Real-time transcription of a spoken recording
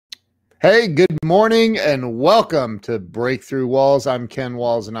Hey, good morning and welcome to Breakthrough Walls. I'm Ken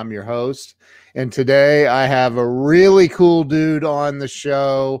Walls and I'm your host. And today I have a really cool dude on the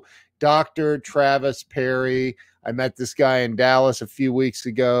show, Dr. Travis Parry. I met this guy in Dallas a few weeks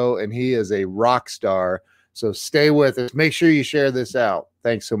ago and he is a rock star. So stay with us. Make sure you share this out.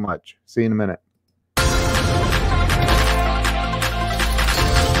 Thanks so much. See you in a minute.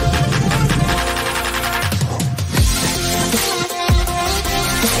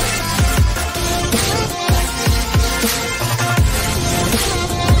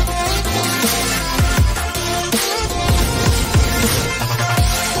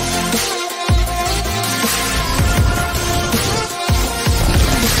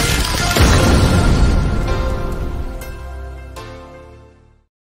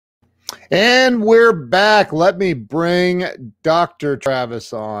 And we're back. Let me bring Dr.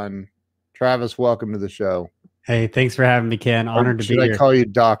 Travis on. Travis, welcome to the show. Hey, thanks for having me, Ken. Honored to be here. Should I call you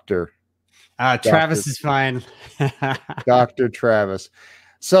Doctor? Travis is fine. Dr. Travis.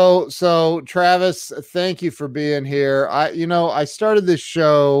 So Travis, thank you for being here. I started this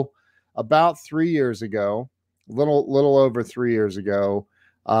show about 3 years ago, little over 3 years ago.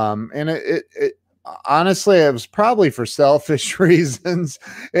 And it honestly, it was probably for selfish reasons.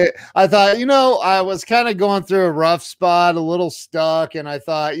 I thought, I was kind of going through a rough spot, a little stuck. And I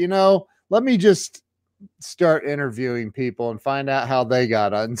thought, let me just start interviewing people and find out how they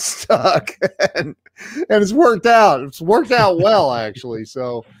got unstuck. and it's worked out. It's worked out well, actually.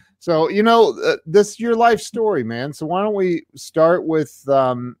 So this is your life story, man. So why don't we start with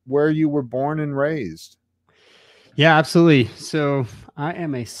where you were born and raised? Yeah, absolutely. So I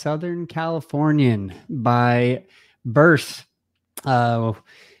am a Southern Californian by birth. I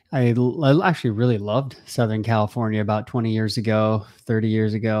actually really loved Southern California about 20 years ago, 30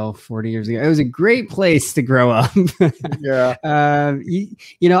 years ago, 40 years ago. It was a great place to grow up. Yeah. I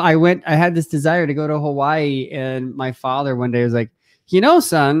had this desire to go to Hawaii, and my father one day was like,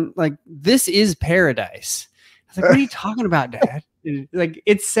 son, like, this is paradise. I was like, what are you talking about, Dad? Like,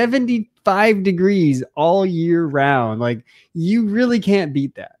 it's 75 degrees all year round. Like, you really can't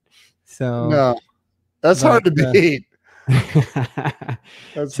beat that. So no, that's hard to beat. I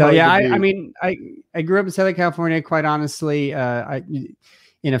grew up in Southern California, quite honestly, in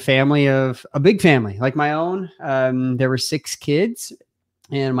a big family like my own. There were 6 kids,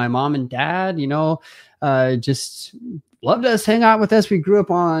 and my mom and dad, just loved us, hang out with us. We grew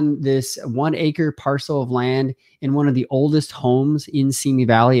up on this 1-acre parcel of land in one of the oldest homes in Simi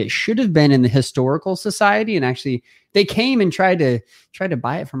Valley. It should have been in the historical society, and actually they came and tried to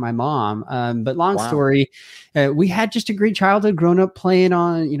buy it from my mom. But long story, we had just a great childhood, growing up playing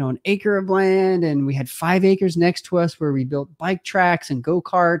on, an acre of land, and we had 5 acres next to us where we built bike tracks and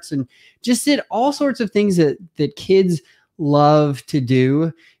go-karts and just did all sorts of things that kids love to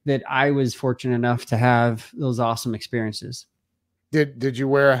do, that I was fortunate enough to have those awesome experiences. Did you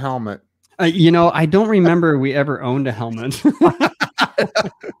wear a helmet? I don't remember we ever owned a helmet.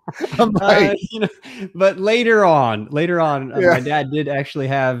 But later on, my dad did actually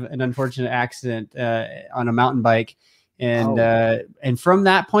have an unfortunate accident on a mountain bike. And from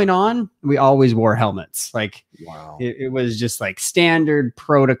that point on, we always wore helmets. Like, wow. It was just like standard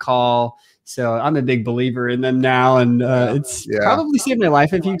protocol. So I'm a big believer in them now, and it's probably saved my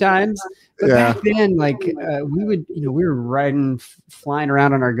life a few times. But back then, we were riding, flying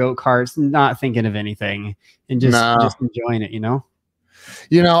around on our go-karts, not thinking of anything, and just enjoying it.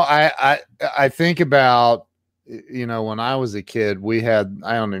 I think about, when I was a kid, we had,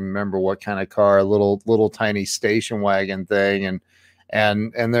 I don't even remember what kind of car, a little tiny station wagon thing,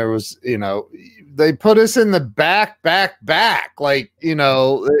 and there was, they put us in the back, like,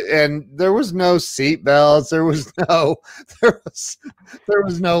 and there was no seat belts. There was no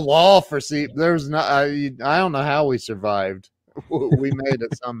law for seat. There was no, I don't know how we survived. We made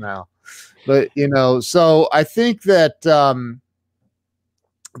it somehow, but, so I think that,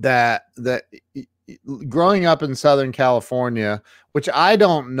 that growing up in Southern California, which I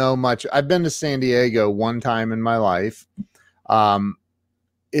don't know much, I've been to San Diego one time in my life.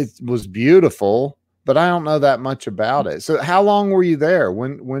 It was beautiful, but I don't know that much about it. So how long were you there?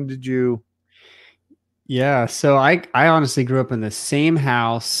 When did you? Yeah. So I honestly grew up in the same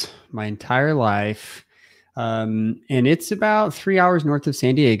house my entire life. And it's about 3 hours north of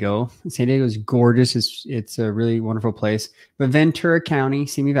San Diego. San Diego is gorgeous. It's a really wonderful place. But Ventura County,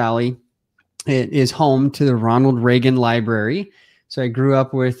 Simi Valley, it is home to the Ronald Reagan Library. So I grew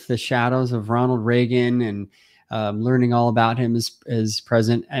up with the shadows of Ronald Reagan and learning all about him as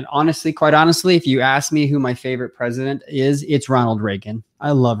president. And quite honestly, if you ask me who my favorite president is, it's Ronald Reagan.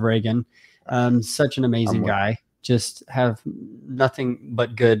 I love Reagan. Such an amazing guy. just have nothing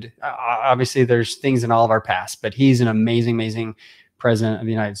but good. Obviously, there's things in all of our past, but he's an amazing, amazing president of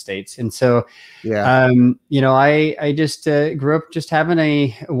the United States. And so, I just grew up just having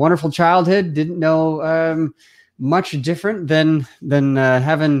a wonderful childhood. Didn't know much different than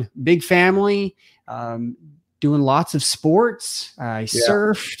having big family, doing lots of sports. I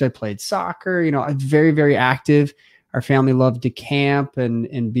surfed, I played soccer. I'm very, very active. Our family loved to camp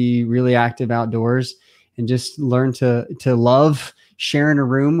and be really active outdoors, and just learn to love sharing a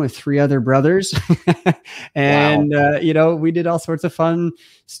room with 3 other brothers. And, we did all sorts of fun,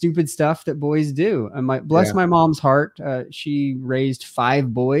 stupid stuff that boys do. And bless my mom's heart. She raised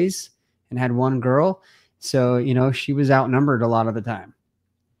 5 boys and had 1 girl. So, she was outnumbered a lot of the time.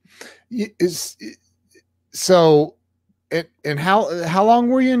 So, and how long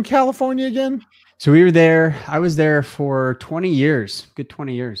were you in California again? So I was there for 20 years, good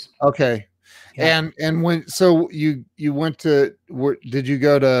 20 years. Okay. Yeah. And when, so you went to, did you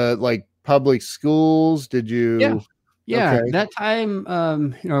go to like public schools? Did you? Yeah. Okay. That time,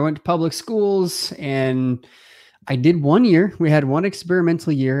 I went to public schools, and I did 1 year. We had 1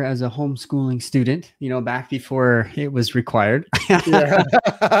 experimental year as a homeschooling student, back before it was required.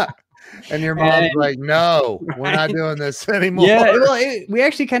 And your mom's like, no, we're not doing this anymore. Yeah. Well, we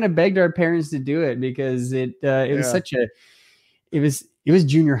actually kind of begged our parents to do it, because it was such it was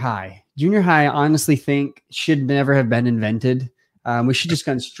junior high. Junior high, I honestly think, should never have been invented. We should just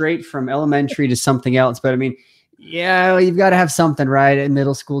gone straight from elementary to something else. But I mean, you've got to have something, right? At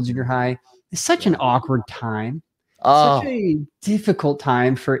middle school, junior high. It's such an awkward time. Such a difficult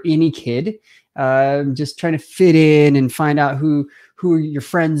time for any kid. Just trying to fit in and find out who your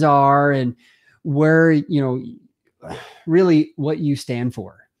friends are and where, really what you stand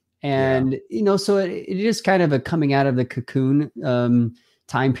for. And, so it is kind of a coming out of the cocoon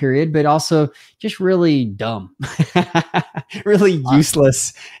time period, but also just really dumb, really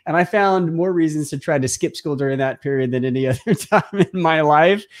useless. And I found more reasons to try to skip school during that period than any other time in my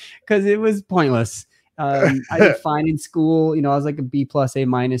life, because it was pointless. I did fine in school. I was like a B+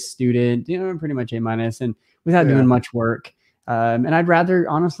 A- student, pretty much A-, and without doing much work. And I'd rather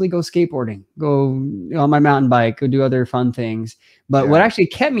honestly go skateboarding, go on my mountain bike, go do other fun things. But what actually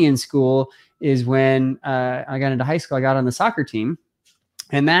kept me in school is when I got into high school, I got on the soccer team.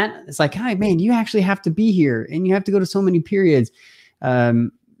 And that it's like, hey, man, you actually have to be here, and you have to go to so many periods.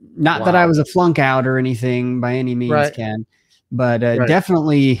 Not that I was a flunk out or anything by any means, Ken, but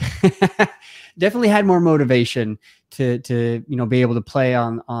definitely had more motivation to be able to play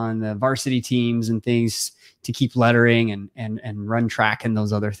on the varsity teams and things, to keep lettering and run track and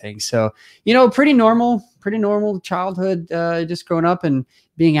those other things. So, pretty normal childhood, just growing up and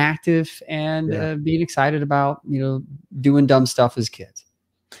being active and being excited about, doing dumb stuff as kids.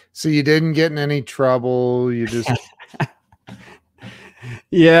 So you didn't get in any trouble. You just,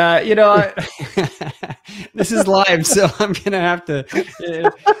 this is live, so I'm going to have to,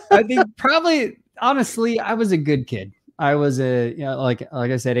 I think probably, honestly, I was a good kid. I was like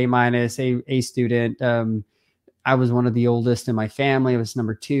I said, A- student. I was one of the oldest in my family. I was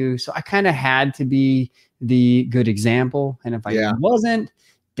number 2. So I kind of had to be the good example. And if I wasn't,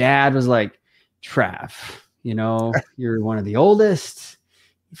 Dad was like, Trav, you're one of the oldest.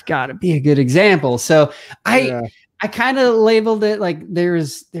 You've got to be a good example. So I kind of labeled it like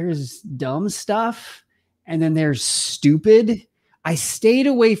there's dumb stuff, and then there's stupid. I stayed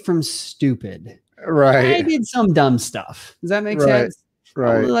away from stupid. Right. I did some dumb stuff. Does that make sense?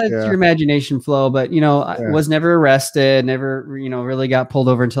 Right. Let your imagination flow. But, I was never arrested, never, really got pulled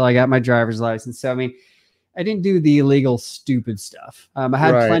over until I got my driver's license. So, I mean, I didn't do the illegal, stupid stuff. I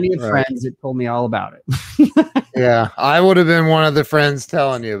had plenty of friends that told me all about it. I would have been one of the friends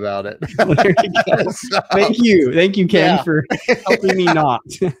telling you about it. There you go. Thank you, Ken, for helping me not.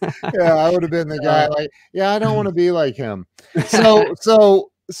 I would have been the guy like, I don't want to be like him. So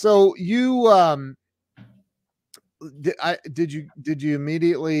you did you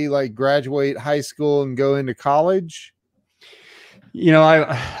immediately like graduate high school and go into college?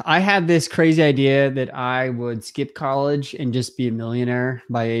 I had this crazy idea that I would skip college and just be a millionaire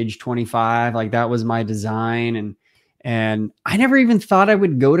by age 25. Like that was my design. And I never even thought I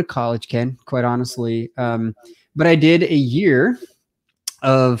would go to college, Ken, quite honestly. But I did a year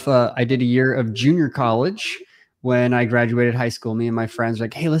of junior college when I graduated high school. Me and my friends were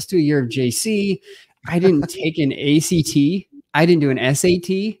like, hey, let's do a year of JC. I didn't take an ACT. I didn't do an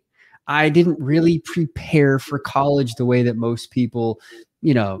SAT. I didn't really prepare for college the way that most people,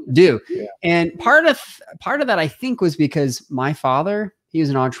 do. Yeah. And part of that, I think, was because my father, he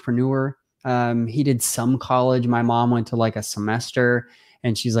was an entrepreneur. He did some college. My mom went to like a semester,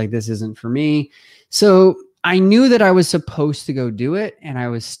 and she's like, this isn't for me. So I knew that I was supposed to go do it and I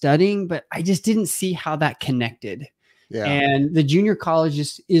was studying, but I just didn't see how that connected. Yeah. And the junior college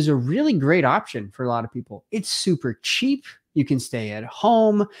is a really great option for a lot of people. It's super cheap. You can stay at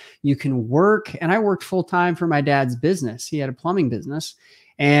home, you can work. And I worked full time for my dad's business. He had a plumbing business.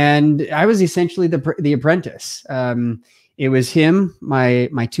 And I was essentially the apprentice. It was him,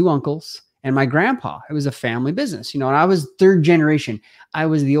 my two uncles, and my grandpa. It was a family business, and I was third generation. I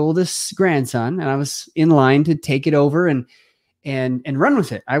was the oldest grandson, and I was in line to take it over and run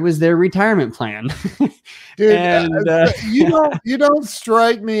with it. I was their retirement plan. Dude, and you don't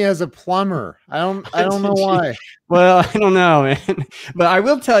strike me as a plumber. I don't know why. Well, I don't know, man. But I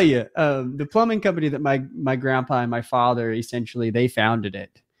will tell you, the plumbing company that my grandpa and my father, essentially, they founded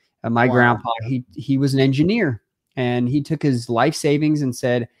it. My grandpa, he was an engineer, and he took his life savings and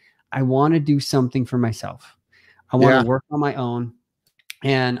said, I want to do something for myself. I want to work on my own.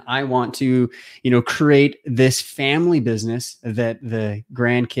 And I want to, create this family business that the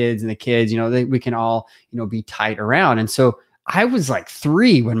grandkids and the kids, we can all, be tight around. And so I was like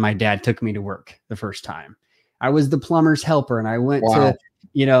 3 when my dad took me to work the first time. I was the plumber's helper, and I went to,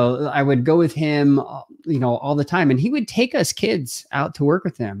 I would go with him, all the time, and he would take us kids out to work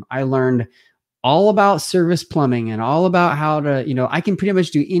with him. I learned all about service plumbing and all about how to, I can pretty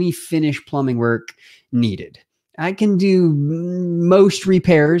much do any finished plumbing work needed. I can do most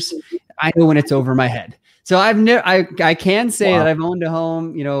repairs. I know when it's over my head. So I can say that I've owned a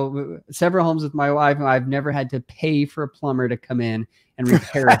home, several homes with my wife, and I've never had to pay for a plumber to come in and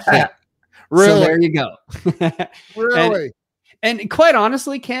repair a thing. Really? So there you go. Really? And quite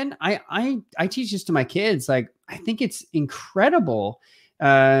honestly, Ken, I teach this to my kids. Like, I think it's incredible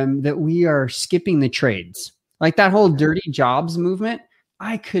that we are skipping the trades. Like that whole dirty jobs movement.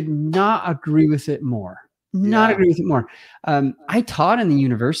 I could not agree with it more. Agree with it more. I taught in the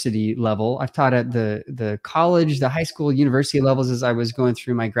university level. I've taught at the college, the high school, university levels as I was going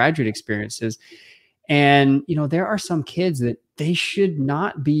through my graduate experiences. And, there are some kids that they should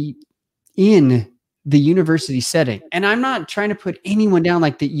not be in the university setting. And I'm not trying to put anyone down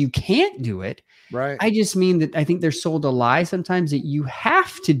like that. You can't do it. Right. I just mean that I think they're sold a lie sometimes that you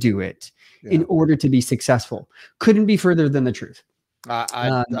have to do it in order to be successful. Couldn't be further than the truth.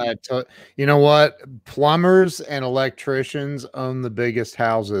 You know what? Plumbers and electricians own the biggest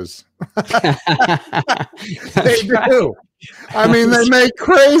houses. They do. I mean, they make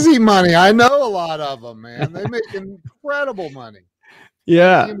crazy money. I know a lot of them, man. They make incredible money.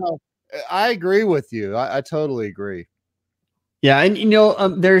 Yeah. I agree with you. I totally agree. Yeah.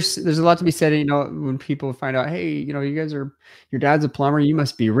 And, there's a lot to be said, when people find out, hey, your dad's a plumber, you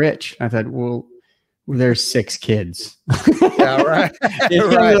must be rich. I thought, well, there's 6 kids. Yeah, right.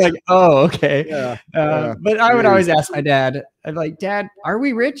 Right. Like, oh, okay. Yeah. But I would always ask my dad, I'd like, Dad, are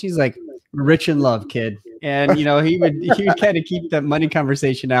we rich? He's like, rich in love, kid. And, he would kind of keep that money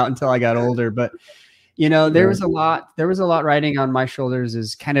conversation out until I got older. But, there was a lot riding on my shoulders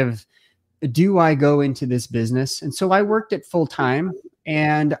is kind of, do I go into this business? And so I worked it full time,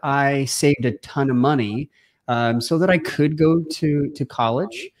 and I saved a ton of money so that I could go to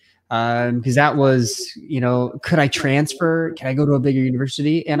college. Because that was, could I transfer? Can I go to a bigger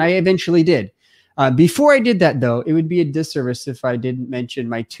university? And I eventually did. Before I did that, though, it would be a disservice if I didn't mention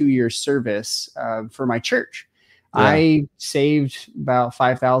my 2-year service for my church. Yeah. I saved about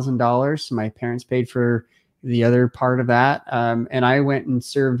 $5,000. My parents paid for the other part of that. And I went and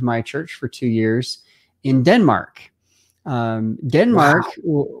served my church for 2 years in Denmark. Denmark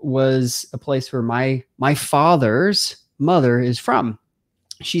was a place where my father's mother is from.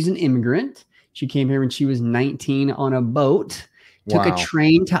 She's an immigrant. She came here when she was 19 on a boat, took a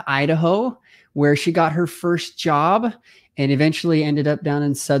train to Idaho, where she got her first job, and eventually ended up down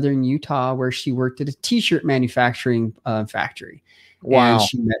in southern Utah, where she worked at a t-shirt manufacturing factory. Wow. And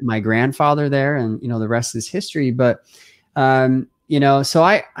she met my grandfather there, and, the rest is history. But, so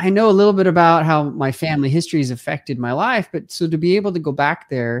I know a little bit about how my family history has affected my life. But so to be able to go back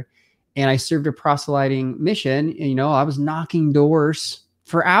there, and I served a proselyting mission, I was knocking doors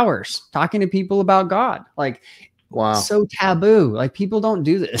for hours, talking to people about God. Like, wow, so taboo. Like, people don't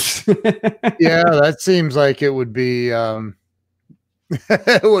do this. Yeah, that seems like it would be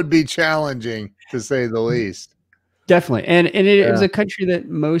it would be challenging, to say the least. Definitely. And it was a country that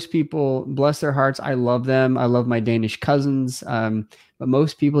most people, bless their hearts, I love them. I love my Danish cousins. But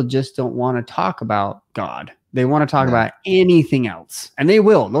most people just don't want to talk about God. They want to talk about anything else. And they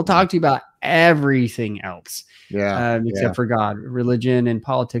will. They'll talk to you about everything else. Except for God. Religion and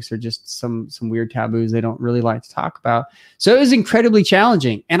politics are just some weird taboos they don't really like to talk about. So it was incredibly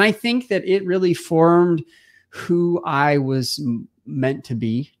challenging. And I think that it really formed who I was meant to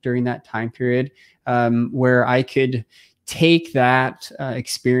be during that time period. where I could take that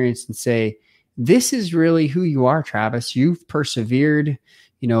experience and say, this is really who you are, Travis. You've persevered.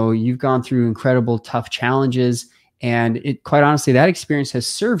 You've gone through incredible, tough challenges. And it, quite honestly, that experience has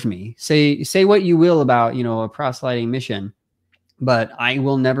served me. Say what you will about, a proselyting mission, but I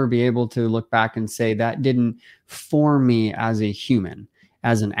will never be able to look back and say that didn't form me as a human,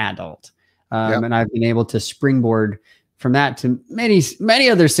 as an adult. And I've been able to springboard from that to many, many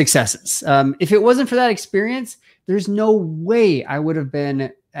other successes. If it wasn't for that experience, there's no way I would have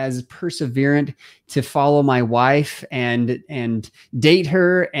been as perseverant to follow my wife and date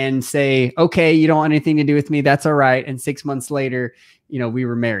her and say, okay, you don't want anything to do with me. That's all right. And 6 months later, we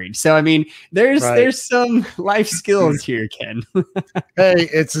were married. So, I mean, there's some life skills here, Ken. Hey,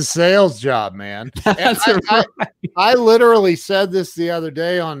 it's a sales job, man. That's right. I literally said this the other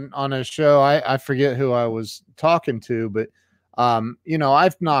day on a show. I forget who I was talking to, but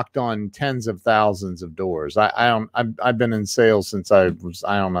I've knocked on tens of thousands of doors. I've been in sales since I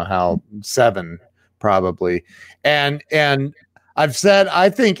don't know how, 7 probably. And I've said, I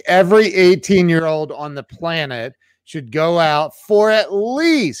think every 18-year-old on the planet should go out for at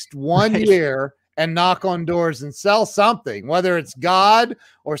least 1 year and knock on doors and sell something, whether it's God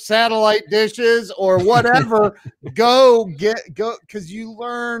or satellite dishes or whatever. go, because you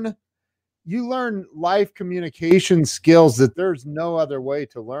learn life communication skills that there's no other way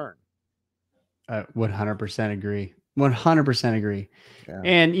to learn. 100% agree. 100% agree. Yeah.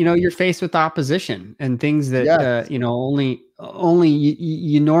 And, you're faced with opposition and things that, only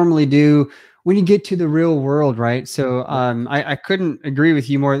you normally do when you get to the real world. Right. So I couldn't agree with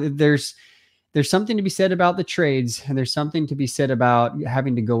you more. There's something to be said about the trades, and there's something to be said about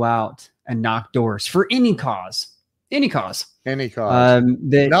having to go out and knock doors for any cause. Nothing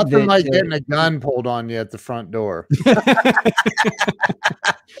like getting a gun pulled on you at the front door.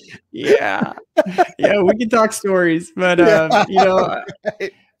 Yeah, we can talk stories, but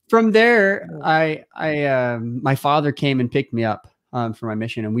from there, my father came and picked me up for my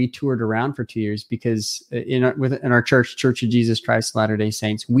mission, and we toured around for 2 years because in our Church of Jesus Christ of Latter-day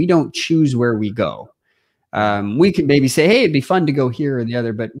Saints, we don't choose where we go. We could maybe say, hey, it'd be fun to go here or the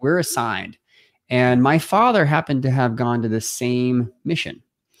other, but we're assigned. And my father happened to have gone to the same mission.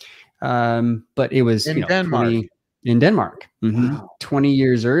 But it was in Denmark. In Denmark, Wow. 20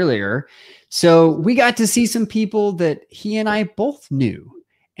 years earlier. So we got to see some people that he and I both knew,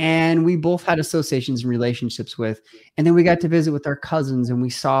 and we both had associations and relationships with. And then we got to visit with our cousins, and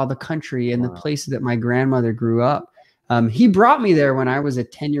we saw the country and the places that my grandmother grew up. He brought me there when I was a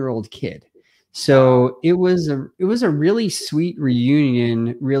 10-year-old kid. So it was a really sweet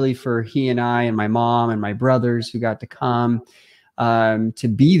reunion, really, for he and I and my mom and my brothers who got to come to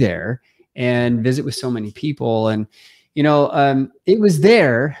be there and visit with so many people. And, it was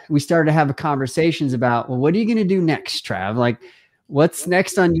there. We started to have conversations about, well, what are you going to do next, Trav? Like, what's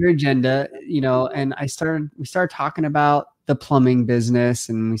next on your agenda? And we started talking about the plumbing business,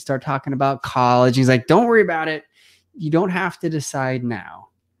 and we started talking about college. He's like, don't worry about it. You don't have to decide now.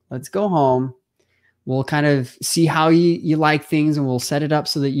 Let's go home. We'll kind of see how you like things, and we'll set it up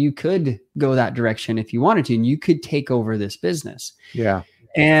so that you could go that direction if you wanted to, and you could take over this business. Yeah.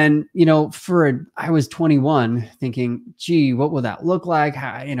 And, I was 21 thinking, gee, what will that look like?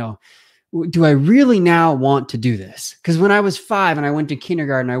 How, do I really now want to do this? Because when I was 5 and I went to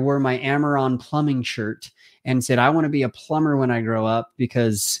kindergarten, I wore my Amaron plumbing shirt and said, I want to be a plumber when I grow up,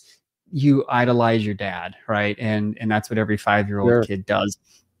 because you idolize your dad. Right. And that's what every 5-year-old kid does.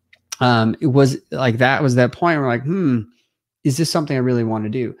 It was like, that was that point where like, is this something I really want to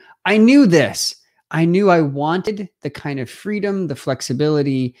do? I knew this. I knew I wanted the kind of freedom, the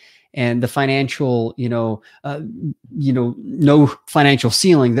flexibility, and the financial, no financial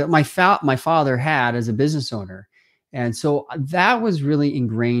ceiling that my father had as a business owner. And so that was really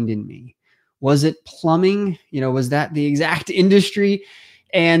ingrained in me. Was it plumbing? Was that the exact industry?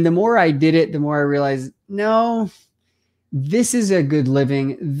 And the more I did it, the more I realized, no, this is a good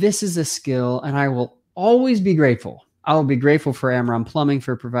living. This is a skill, and I will always be grateful. I will be grateful for Amaron Plumbing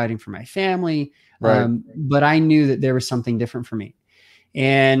for providing for my family. Right. But I knew that there was something different for me.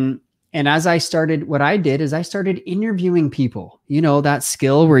 And as I started, what I did is I started interviewing people, that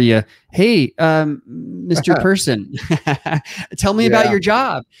skill where you, hey, Mr. Person, tell me about your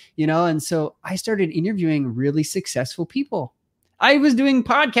job, and so I started interviewing really successful people. I was doing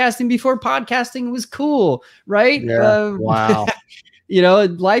podcasting before podcasting was cool, right? Yeah. Wow.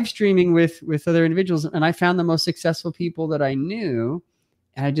 Live streaming with other individuals. And I found the most successful people that I knew.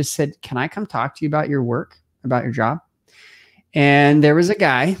 And I just said, can I come talk to you about your work, about your job? And there was a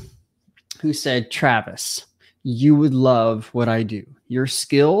guy who said, Travis, you would love what I do. Your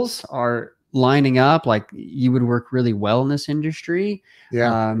skills are lining up. Like, you would work really well in this industry.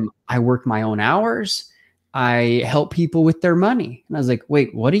 Yeah. I work my own hours. I help people with their money. And I was like,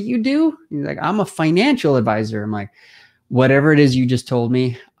 wait, what do you do? He's like, I'm a financial advisor. I'm like, whatever it is you just told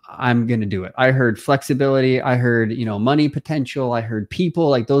me, I'm going to do it. I heard flexibility. I heard, money potential. I heard people.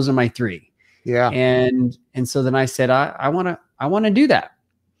 Like, those are my three. Yeah. And so then I said, I want to do that.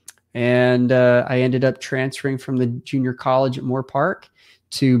 And I ended up transferring from the junior college at Moore Park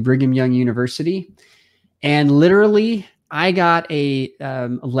to Brigham Young University. And literally, I got a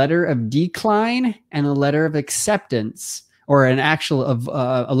letter of decline and a letter of acceptance, or a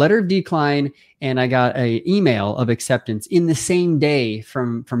letter of decline, and I got an email of acceptance in the same day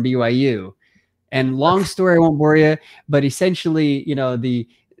from BYU. And long story, I won't bore you, but essentially, the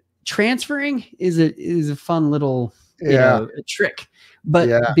transferring is a fun little a trick.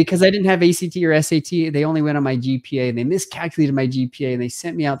 But because I didn't have ACT or SAT, they only went on my GPA, and they miscalculated my GPA, and they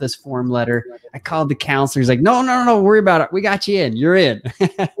sent me out this form letter. I called the counselor. He's like, no, worry about it. We got you in. You're in.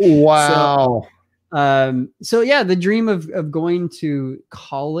 Wow. So yeah, the dream of going to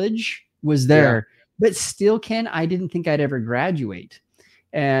college was there, but still, Ken, I didn't think I'd ever graduate.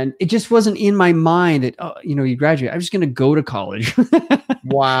 And it just wasn't in my mind that, you graduate. I'm just going to go to college.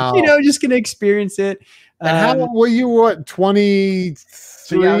 Wow. Just going to experience it. And how were you? What, 23?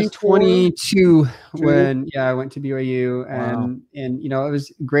 So I was 22 when I went to BYU, and it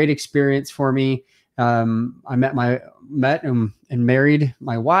was a great experience for me. I met and married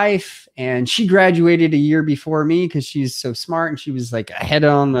my wife, and she graduated a year before me because she's so smart and she was like ahead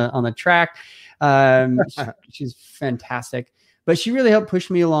on the track. She's fantastic, but she really helped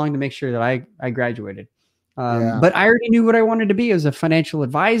push me along to make sure that I graduated. But I already knew what I wanted to be. I was a financial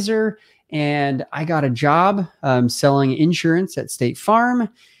advisor, and I got a job selling insurance at State Farm.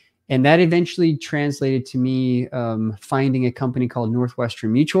 And that eventually translated to me finding a company called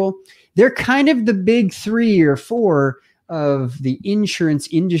Northwestern Mutual. They're kind of the big 3 or 4 of the insurance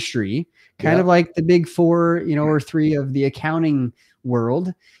industry, kind of like the big 4, or 3 of the accounting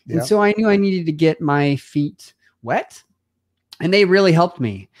world. And so I knew I needed to get my feet wet. And they really helped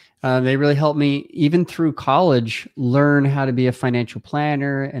me. They really helped me even through college learn how to be a financial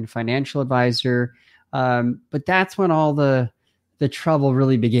planner and financial advisor. But that's when all the trouble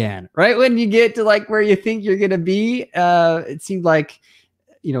really began, right? When you get to like where you think you're going to be, it seemed like,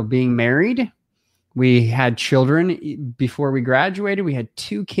 being married. We had children before we graduated. We had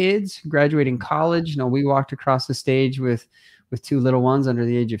 2 kids graduating college. We walked across the stage with 2 little ones under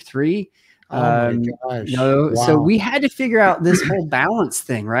the age of 3. Oh my gosh. Wow. So we had to figure out this whole balance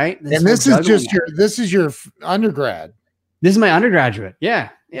thing, right? And this is your undergrad. This is my undergraduate. Yeah.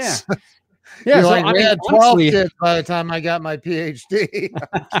 Yeah, so we had 12 kids by the time I got my PhD.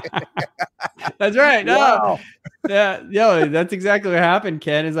 That's right. No. Wow. Yeah, that's exactly what happened,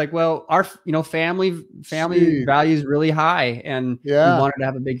 Ken. It's like, well, our family values really high, and we wanted to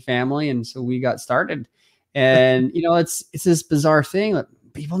have a big family, and so we got started. And it's this bizarre thing that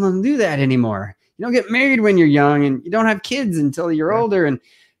people don't do that anymore. You don't get married when you're young, and you don't have kids until you're older. And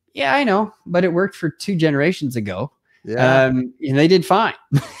I know, but it worked for 2 generations ago. And they did fine.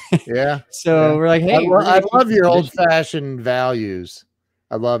 So we're like, hey, I love your old-fashioned values.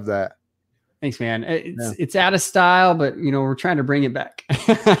 I love that. Thanks, man. It's out of style, but we're trying to bring it back.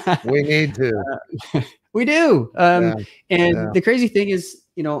 We need to. We do. The crazy thing is,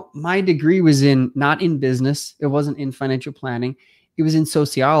 my degree was not in business. It wasn't in financial planning. It was in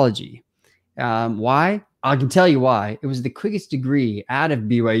sociology. Why? I can tell you why. It was the quickest degree out of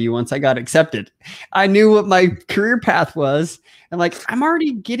BYU once I got accepted. I knew what my career path was. And I'm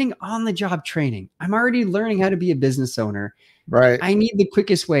already getting on the job training. I'm already learning how to be a business owner. Right. I need the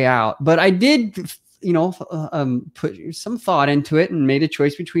quickest way out. But I did, put some thought into it and made a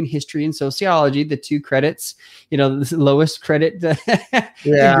choice between history and sociology, the 2 credits, the lowest credit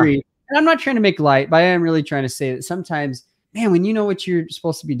degree. And I'm not trying to make light, but I am really trying to say that sometimes, man, when you know what you're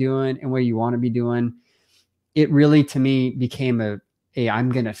supposed to be doing and what you want to be doing, it really, to me, became I'm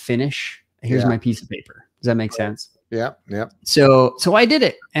going to finish. Here's my piece of paper. Does that make sense? Yeah. So I did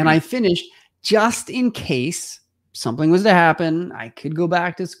it, and I finished just in case something was to happen. I could go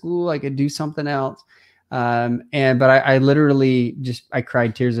back to school. I could do something else. But I literally I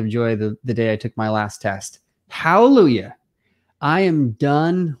cried tears of joy the day I took my last test. Hallelujah. I am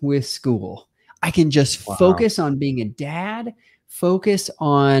done with school. I can just focus on being a dad, focus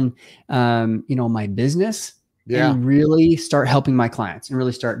on, my business, and really start helping my clients and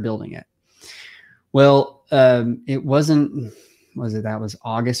really start building it. Well, it wasn't, that was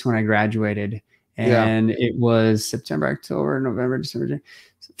August when I graduated, and it was September, October, November, December.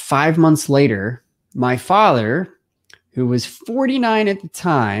 5 months later, my father, who was 49 at the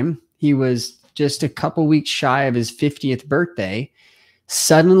time, He was just a couple weeks shy of his 50th birthday,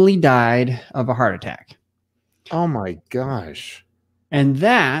 suddenly died of a heart attack. Oh my gosh. And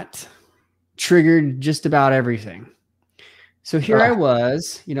that triggered just about everything. So here I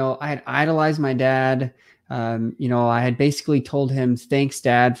was, I had idolized my dad. I had basically told him, thanks,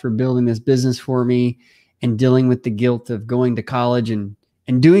 Dad, for building this business for me and dealing with the guilt of going to college and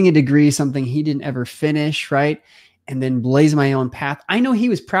doing a degree, something he didn't ever finish, right? And then blaze my own path. I know he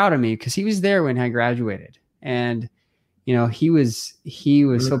was proud of me because he was there when I graduated. And, he was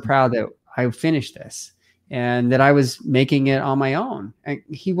so proud that I finished this and that I was making it on my own. And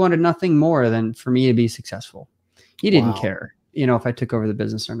he wanted nothing more than for me to be successful. He didn't care, if I took over the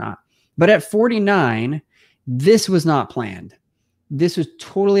business or not. But at 49, this was not planned. This was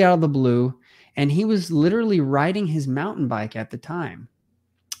totally out of the blue. And he was literally riding his mountain bike at the time.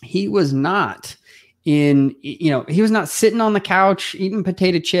 He was not he was not sitting on the couch, eating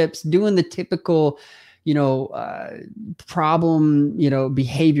potato chips, doing the typical, problem,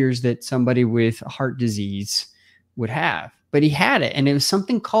 behaviors that somebody with heart disease would have. But he had it. And it was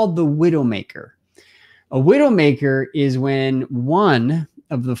something called the widowmaker. A widowmaker is when one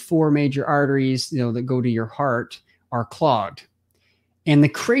of the four major arteries, that go to your heart are clogged. And the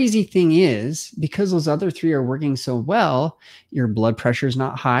crazy thing is, because those other three are working so well, your blood pressure is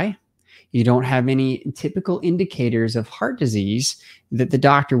not high. You don't have any typical indicators of heart disease that the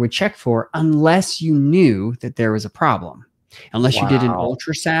doctor would check for unless you knew that there was a problem, unless you did an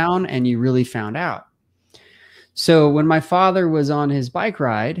ultrasound and you really found out. So when my father was on his bike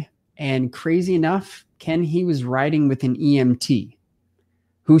ride, and crazy enough, Ken, he was riding with an EMT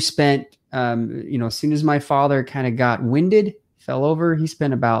who spent, as soon as my father kind of got winded, fell over, he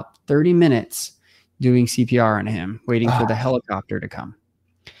spent about 30 minutes doing CPR on him, waiting for the helicopter to come.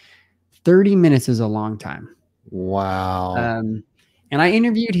 30 minutes is a long time. Wow. And I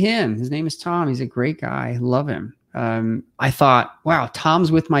interviewed him. His name is Tom. He's a great guy. I love him. I thought, wow,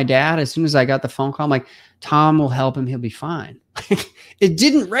 Tom's with my dad. As soon as I got the phone call, I'm like, Tom will help him. He'll be fine. It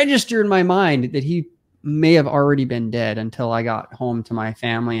didn't register in my mind that he may have already been dead until I got home to my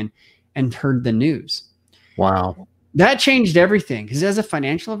family and heard the news. Wow. That changed everything, because as a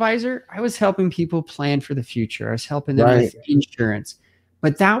financial advisor, I was helping people plan for the future. I was helping them with insurance.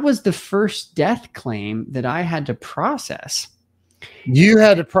 But that was the first death claim that I had to process. You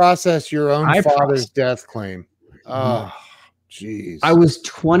had to process your own father's death claim. Oh, geez. I was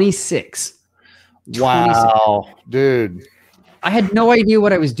 26. Wow, dude. I had no idea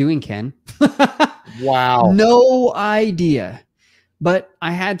what I was doing, Ken. Wow. No idea. But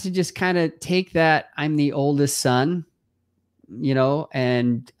I had to just kind of take that I'm the oldest son,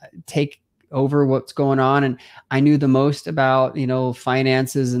 and take over what's going on. And I knew the most about,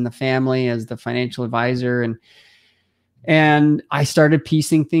 finances in the family as the financial advisor. And I started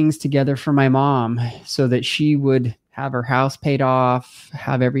piecing things together for my mom so that she would have her house paid off,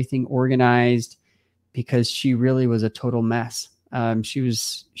 have everything organized, because she really was a total mess.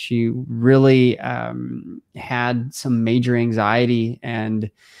 She really had some major anxiety and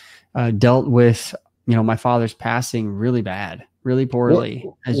dealt with, my father's passing really bad, really poorly,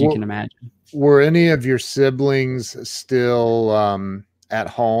 as you can imagine. Were any of your siblings still at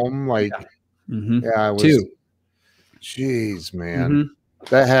home? Like, I was. 2. Jeez, man,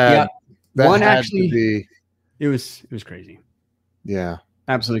 that one had actually to be. It was crazy. Yeah,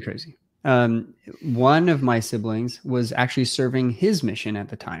 absolutely crazy. One of my siblings was actually serving his mission at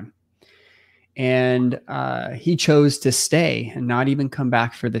the time, and he chose to stay and not even come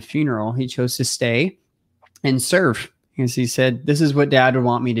back for the funeral. He chose to stay and serve, because he said, "This is what Dad would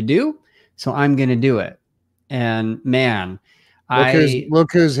want me to do, so I'm going to do it." And man,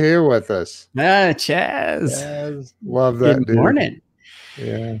 look who's here with us. Chaz. Love that. Good dude. Morning.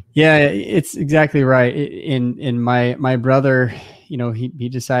 Yeah, it's exactly right. In my brother, he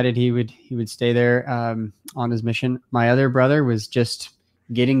decided he would stay there on his mission. My other brother was just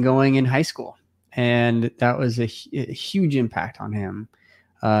getting going in high school, and that was a huge impact on him.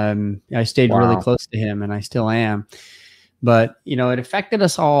 I stayed really close to him, and I still am. But it affected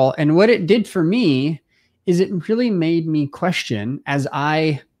us all. And what it did for me is it really made me question, as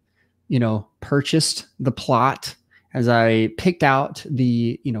I, purchased the plot, as I picked out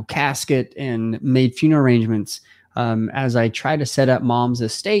the, casket and made funeral arrangements, as I tried to set up Mom's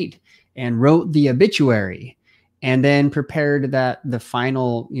estate and wrote the obituary, and then prepared the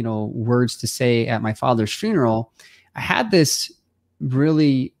final, words to say at my father's funeral. I had this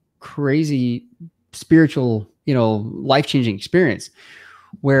really crazy spiritual, life-changing experience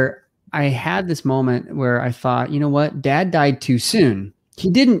where I had this moment where I thought, you know what, Dad died too soon. He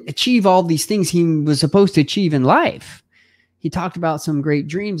didn't achieve all these things he was supposed to achieve in life. he talked about some great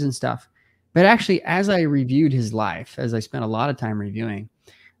dreams and stuff. But actually, as I reviewed his life, as I spent a lot of time reviewing,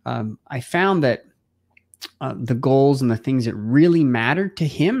 I found that the goals and the things that really mattered to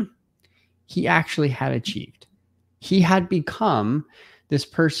him, he actually had achieved. He had become this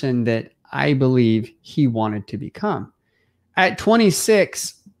person that I believe he wanted to become. At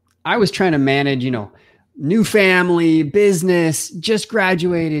 26, I was trying to manage, new family, business, just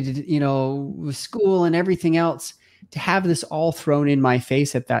graduated, with school and everything else. To have this all thrown in my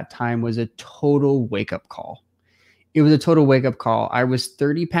face at that time was a total wake-up call. It was a total wake-up call. I was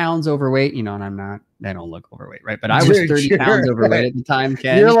 30 pounds overweight, and I don't look overweight, right? But I was 30 pounds overweight at the time,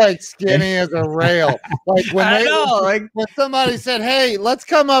 Ken. You're like skinny as a rail. Like when somebody said, hey, let's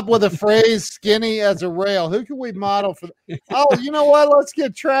come up with a phrase, skinny as a rail. Who can we model for? Oh, you know what? Let's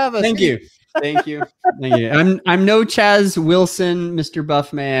get Travis. Thank you. I'm no Chaz Wilson, Mr.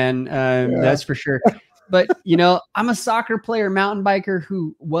 Buffman. That's for sure. But, I'm a soccer player, mountain biker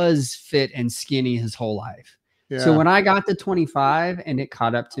who was fit and skinny his whole life. Yeah. So when I got to 25 and it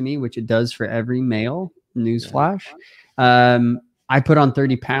caught up to me, which it does for every male, newsflash, I put on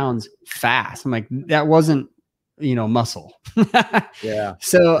 30 pounds fast. I'm like, that wasn't, muscle. Yeah.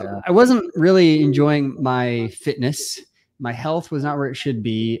 So I wasn't really enjoying my fitness. My health was not where it should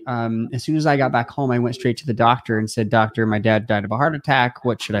be. As soon as I got back home, I went straight to the doctor and said, doctor, my dad died of a heart attack.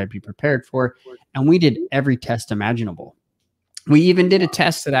 What should I be prepared for? And we did every test imaginable. We even did a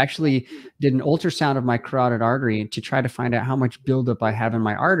test that actually did an ultrasound of my carotid artery to try to find out how much buildup I have in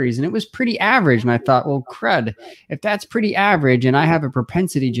my arteries. And it was pretty average. And I thought, well, crud, if that's pretty average and I have a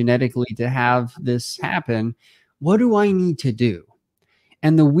propensity genetically to have this happen, what do I need to do?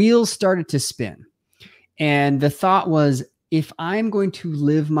 And the wheels started to spin. And the thought was, if I'm going to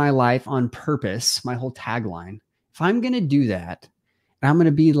live my life on purpose, my whole tagline, if I'm going to do that, and I'm going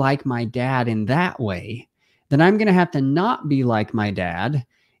to be like my dad in that way, then I'm going to have to not be like my dad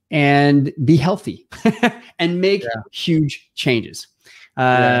and be healthy and make huge changes.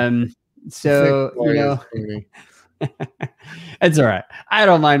 So, it's all right. I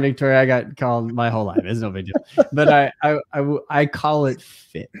don't mind, Victoria. I got called my whole life. It's no big deal. But I call it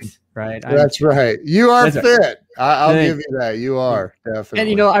fit, right? That's right. You are fit. Right. I'll give you that. You are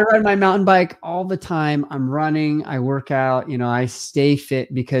definitely. And, I ride my mountain bike all the time. I'm running. I work out. I stay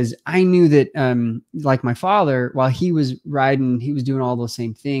fit because I knew that, like my father, while he was riding, he was doing all those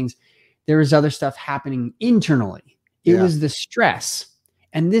same things. There was other stuff happening internally. It was the stress.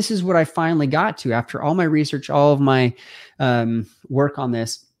 And this is what I finally got to after all my research, all of my work on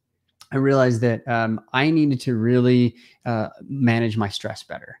this. I realized that I needed to really manage my stress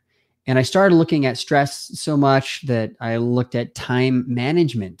better. And I started looking at stress so much that I looked at time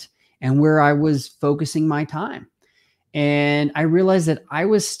management and where I was focusing my time. And I realized that I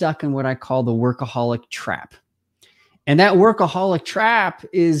was stuck in what I call the workaholic trap. And that workaholic trap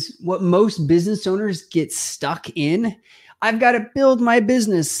is what most business owners get stuck in. I've got to build my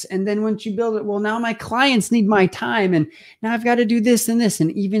business. And then once you build it, well, now my clients need my time. And now I've got to do this and this.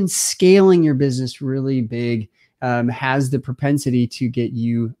 And even scaling your business really big has the propensity to get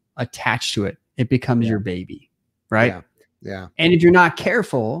you attached to it. It becomes your baby, right? Yeah. And if you're not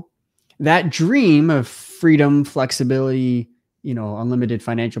careful, that dream of freedom, flexibility, unlimited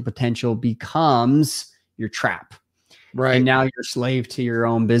financial potential becomes your trap. Right. And now you're a slave to your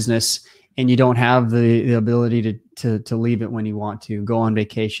own business. And you don't have the ability to leave it when you want to, go on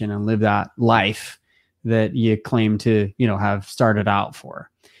vacation and live that life that you claim to, have started out for.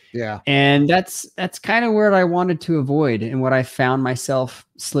 Yeah. And that's kind of what I wanted to avoid and what I found myself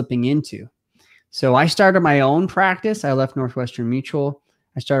slipping into. So I started my own practice. I left Northwestern Mutual.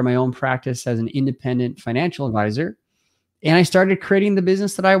 I started my own practice as an independent financial advisor. And I started creating the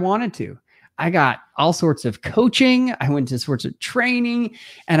business that I wanted to. I got all sorts of coaching. I went to sorts of training,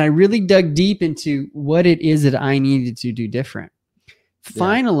 and I really dug deep into what it is that I needed to do different.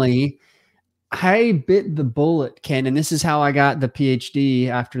 Finally, I bit the bullet, Ken, and this is how I got the PhD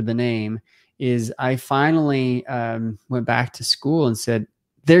after the name, is I finally went back to school and said,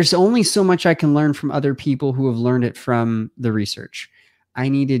 there's only so much I can learn from other people who have learned it from the research. I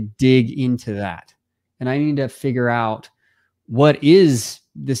need to dig into that, and I need to figure out what is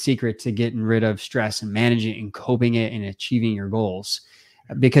the secret to getting rid of stress and managing it and coping it and achieving your goals,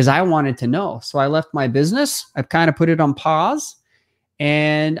 because I wanted to know. So I left my business. I've kind of put it on pause,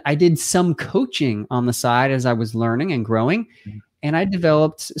 and I did some coaching on the side as I was learning and growing. And I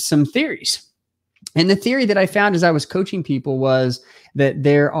developed some theories. And the theory that I found as I was coaching people was that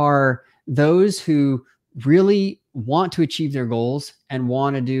there are those who really want to achieve their goals and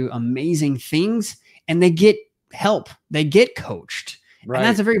want to do amazing things, and they get help. They get coached. Right. And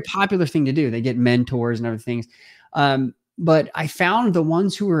that's a very popular thing to do. They get mentors and other things. But I found the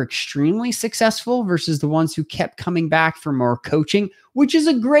ones who were extremely successful versus the ones who kept coming back for more coaching, which is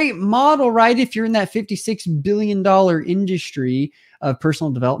a great model, right? If you're in that $56 billion industry of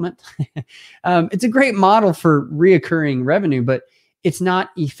personal development, it's a great model for reoccurring revenue, but it's not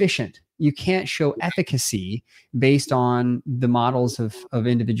efficient. You can't show efficacy based on the models of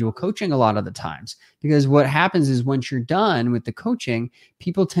individual coaching a lot of the times, because what happens is once you're done with the coaching,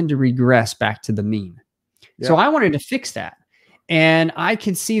 people tend to regress back to the mean. Yeah. So I wanted to fix that. And I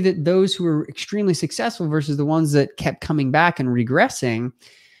could see that those who were extremely successful versus the ones that kept coming back and regressing,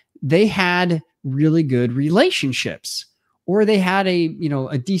 they had really good relationships, or they had a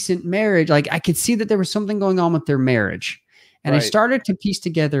decent marriage. Like I could see that there was something going on with their marriage. And right. I started to piece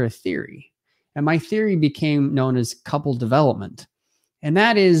together a theory. And my theory became known as couple development. And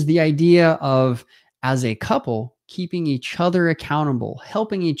that is the idea of, as a couple, keeping each other accountable,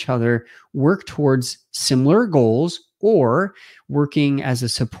 helping each other work towards similar goals, or working as a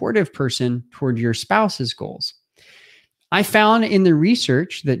supportive person toward your spouse's goals. I found in the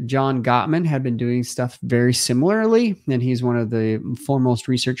research that John Gottman had been doing stuff very similarly, and he's one of the foremost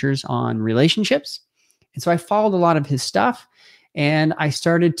researchers on relationships. And so I followed a lot of his stuff, and I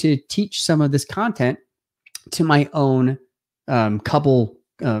started to teach some of this content to my own couple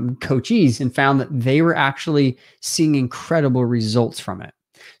coachees, and found that they were actually seeing incredible results from it.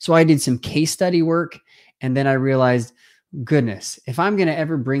 So I did some case study work, and then I realized, goodness, if I'm going to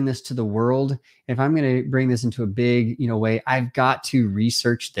ever bring this to the world, if I'm going to bring this into a big, way, I've got to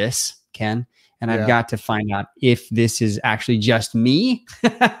research this, Ken, and I've got to find out if this is actually just me,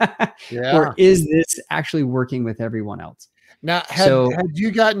 or is this actually working with everyone else? Now, had you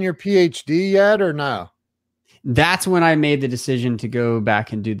gotten your PhD yet, or no? That's when I made the decision to go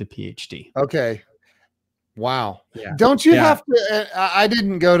back and do the PhD. Okay. Wow. Yeah. Don't you have to, I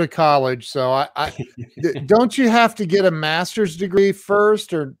didn't go to college, so I don't you have to get a master's degree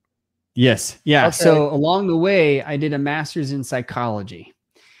first, or? Yes. Yeah. Okay. So along the way, I did a master's in psychology,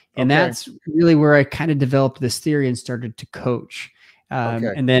 and that's really where I kind of developed this theory and started to coach.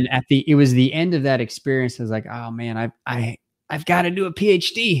 And then it was the end of that experience. I was like, oh man, I've got to do a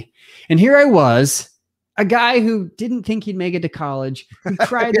PhD. And here I was, a guy who didn't think he'd make it to college, who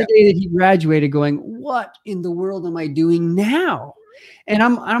cried the day that he graduated, going, what in the world am I doing now? And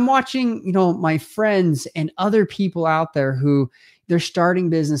I'm watching, my friends and other people out there who they're starting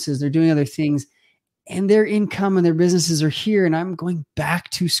businesses, they're doing other things, and their income and their businesses are here. And I'm going back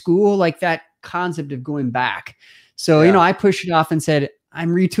to school, like that concept of going back. So, I pushed it off and said, I'm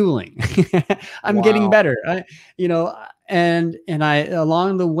retooling. I'm getting better. And I,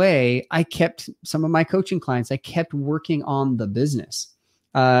 along the way, I kept some of my coaching clients, I kept working on the business,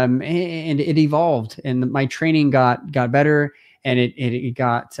 and it evolved, and my training got better, and it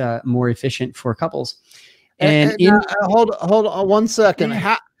got more efficient for couples. And hold on 1 second.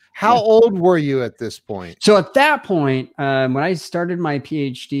 How old were you at this point? So at that point, when I started my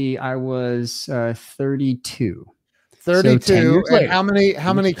PhD, I was 32. 32. So and how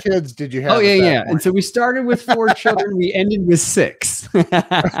many kids did you have? Oh, yeah. Point? And so we started with 4 children. We ended with 6.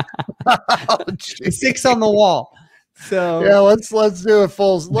 6 on the wall. So yeah, let's do a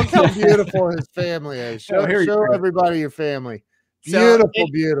full. Look how beautiful his family is. Show everybody your family.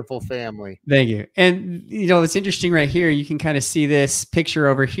 Beautiful family. Thank you. And it's interesting right here. You can kind of see this picture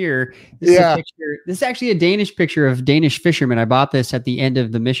over here. This is actually a Danish picture of Danish fishermen. I bought this at the end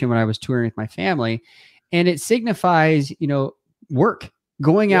of the mission when I was touring with my family. And it signifies, work,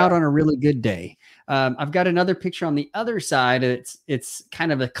 going out on a really good day. I've got another picture on the other side. It's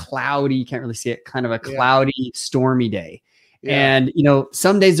kind of a cloudy, you can't really see it, kind of a cloudy, stormy day. Yeah. And,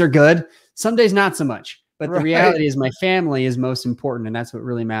 some days are good, some days not so much. But the reality is my family is most important, and that's what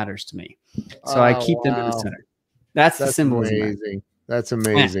really matters to me. So I keep them in the center. That's the symbolism. Amazing. That's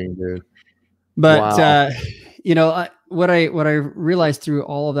amazing, dude. But, what I realized through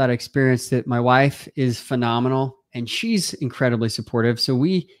all of that experience, that my wife is phenomenal and she's incredibly supportive. So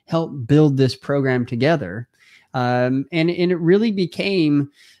we helped build this program together. And it really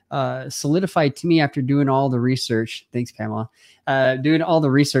became solidified to me after doing all the research. Thanks, Pamela. Doing all the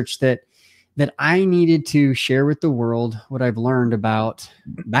research that I needed to share with the world what I've learned about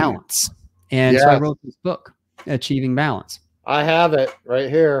balance. And so I wrote this book, Achieving Balance. I have it right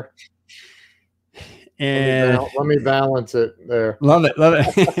here. And let me balance it there. Love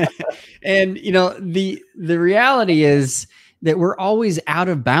it. And the reality is that we're always out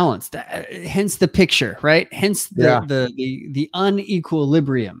of balance. Hence the picture, right? Hence the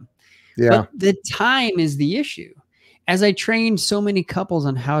unequilibrium. Yeah. But the time is the issue. As I trained so many couples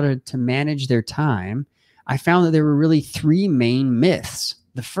on how to manage their time, I found that there were really 3 main myths.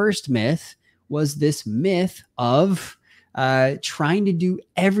 The first myth was this myth of trying to do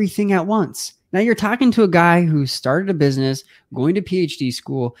everything at once. Now you're talking to a guy who started a business, going to PhD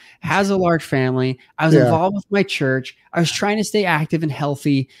school, has a large family. I was involved with my church. I was trying to stay active and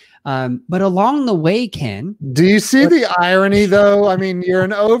healthy. But along the way, Ken. Do you see the irony, though? I mean, you're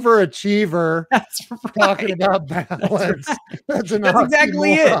an overachiever. That's right. Talking about balance. That's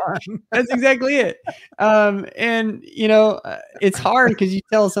exactly it. That's exactly it. And, you know, it's hard because you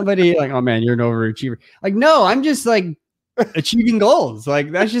tell somebody like, oh, man, you're an overachiever. Like, no, I'm just like, achieving goals.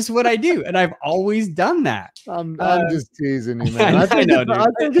 Like that's just what I do. And I've always done that. I'm just teasing you, man. I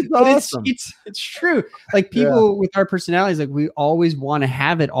think it's awesome. It's true. Like people with our personalities, like we always want to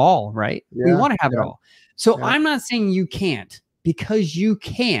have it all, right? We want to have it all. So I'm not saying you can't, because you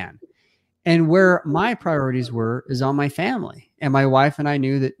can. And where my priorities were is on my family. And my wife and I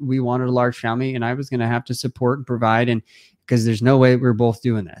knew that we wanted a large family and I was going to have to support and provide. And because there's no way we're both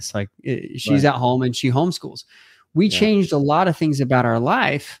doing this. Like she's at home and she homeschools. We changed a lot of things about our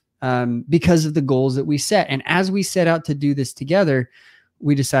life because of the goals that we set. And as we set out to do this together,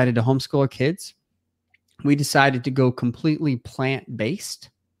 we decided to homeschool our kids. We decided to go completely plant-based.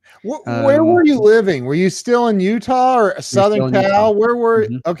 Where were you living? Were you still in Utah or Southern Cal? Where were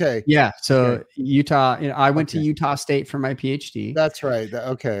Okay. Yeah. So Utah, you know, I went to Utah State for my PhD. That's right.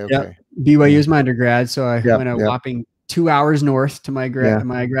 Okay. Yep. BYU is my undergrad. So I went a whopping 2 hours north to my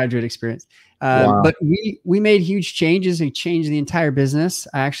my graduate experience. But we made huge changes and changed the entire business.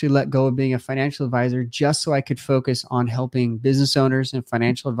 I actually let go of being a financial advisor just so I could focus on helping business owners and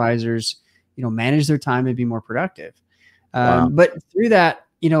financial advisors, you know, manage their time and be more productive. But through that,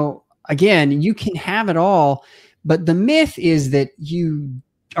 you know, again, you can have it all, but the myth is that you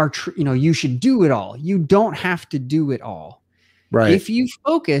are, you should do it all. You don't have to do it all. Right. If you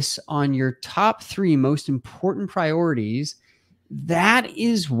focus on your top 3 most important priorities, that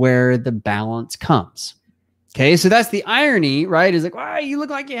is where the balance comes. Okay. So that's the irony, right? Is like, wow, you look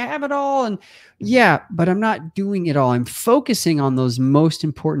like you have it all. And but I'm not doing it all. I'm focusing on those most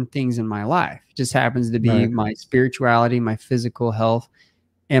important things in my life. It just happens to be my spirituality, my physical health,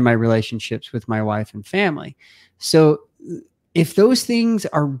 and my relationships with my wife and family. So if those things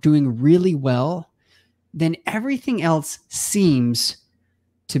are doing really well, then everything else seems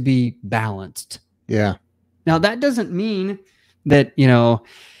to be balanced. Yeah. Now that doesn't mean that, you know,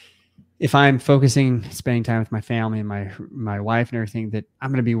 if I'm spending time with my family and my wife and everything, that I'm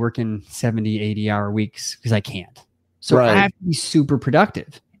going to be working 70, 80-hour weeks, because I can't. So I have to be super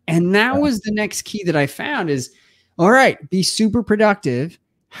productive. And that was the next key that I found is, all right, be super productive.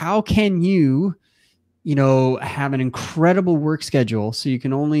 How can you, you know, have an incredible work schedule so you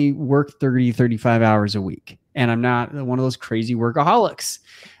can only work 30, 35 hours a week? And I'm not one of those crazy workaholics.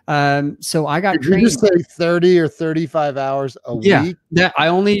 So I got trained. You just say 30 or 35 hours a week? Yeah, I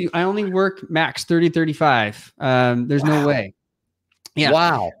only work max 30, 35. There's no way. Yeah.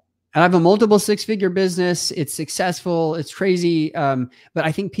 Wow. And I have a multiple 6-figure business. It's successful. It's crazy. But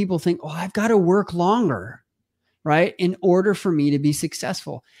I think people think, oh, I've got to work longer, right? In order for me to be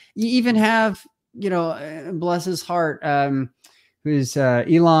successful. You even have, you know, bless his heart, who's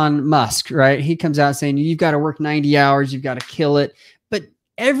Elon Musk, right? He comes out saying, you've got to work 90 hours. You've got to kill it. But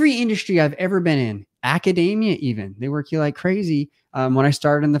every industry I've ever been in, academia even, they work you like crazy. When I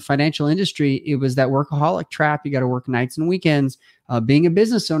started in the financial industry, it was that workaholic trap. You got to work nights and weekends. Being a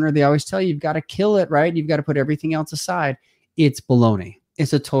business owner, they always tell you, you've got to kill it, right? You've got to put everything else aside. It's baloney.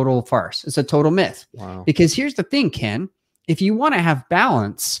 It's a total farce. It's a total myth. Wow. Because here's the thing, Ken, if you want to have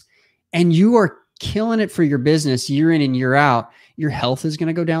balance and you are killing it for your business year in and year out, your health is going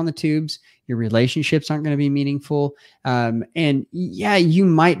to go down the tubes. Your relationships aren't going to be meaningful. And you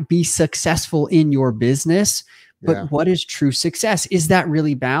might be successful in your business, but what is true success? Is that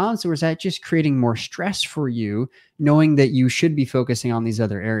really balanced, or is that just creating more stress for you, knowing that you should be focusing on these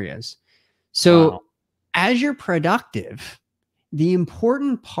other areas? So as you're productive, the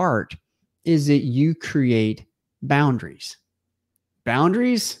important part is that you create boundaries.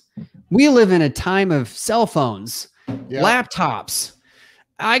 Boundaries. We live in a time of cell phones, laptops.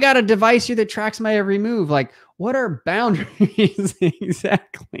 I got a device here that tracks my every move. Like, what are boundaries?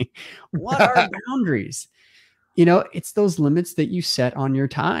 Exactly. What are boundaries? You know, it's those limits that you set on your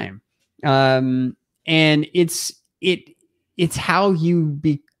time. And it's how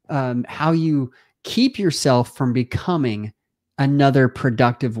you keep yourself from becoming another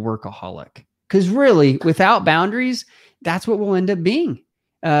productive workaholic. Because really, without boundaries, that's what we'll end up being.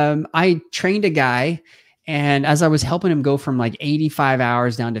 I trained a guy, and as I was helping him go from like 85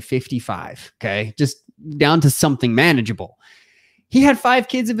 hours down to 55, okay, just down to something manageable. He had 5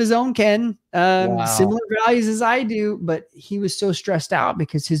 kids of his own, Ken, similar values as I do, but he was so stressed out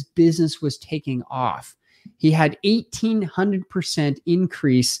because his business was taking off. He had 1,800%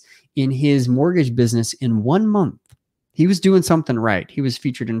 increase in his mortgage business in 1 month. He was doing something right. He was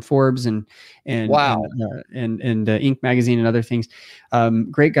featured in Forbes and Wow. Inc. magazine and other things.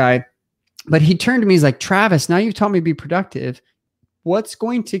 Great guy. But he turned to me, he's like, Travis, now you've taught me to be productive. What's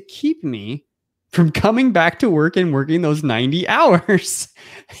going to keep me from coming back to work and working those 90 hours?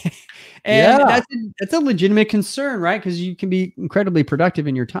 And that's a legitimate concern, right? Because you can be incredibly productive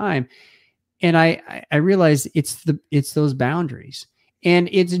in your time. And I realized it's those boundaries, and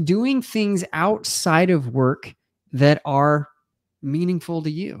it's doing things outside of work that are meaningful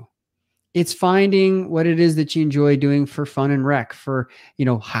to you. It's finding what it is that you enjoy doing for fun and rec, for,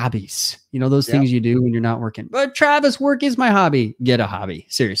 hobbies, those things you do when you're not working. But Travis, work is my hobby. Get a hobby.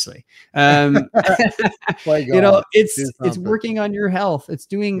 Seriously. It's working on your health. It's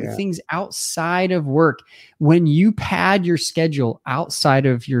doing things outside of work. When you pad your schedule outside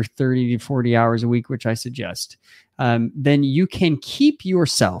of your 30 to 40 hours a week, which I suggest, then you can keep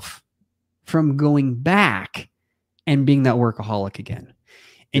yourself from going back and being that workaholic again.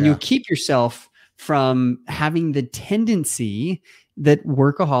 And you'll keep yourself from having the tendency that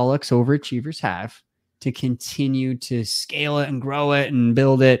workaholics, overachievers have to continue to scale it and grow it and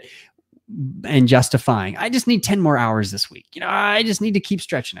build it and justifying. I just need 10 more hours this week. I just need to keep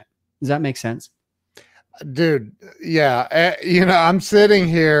stretching it. Does that make sense? Dude, yeah. I'm sitting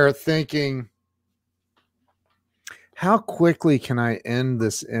here thinking, how quickly can I end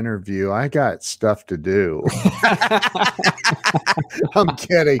this interview? I got stuff to do. I'm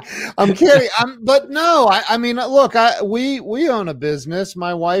kidding. But no, I mean, look, we own a business.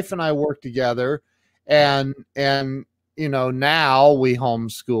 My wife and I work together, and now we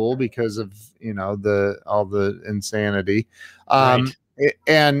homeschool because of all the insanity. Right.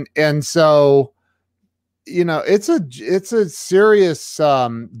 And so it's a serious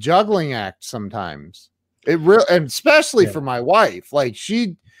juggling act sometimes. It really, and especially for my wife, like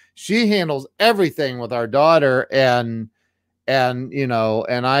she handles everything with our daughter, and I don't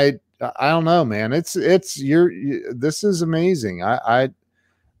know, man. This is amazing. I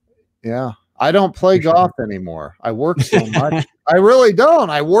don't play golf anymore. I work so much. I really don't.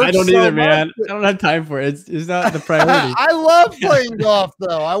 I don't either, man. I don't have time for it. It's not the priority. I love playing golf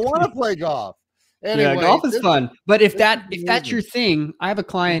though. I want to play golf. Anyway, golf is fun. But if that's your thing, I have a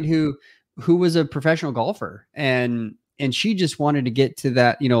client who was a professional golfer, and she just wanted to get to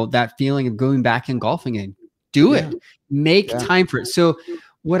that, that feeling of going back and golfing and do it, make time for it. So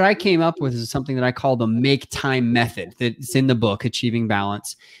what I came up with is something that I call the make time method. That's in the book, Achieving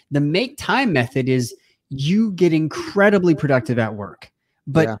Balance. The make time method is you get incredibly productive at work,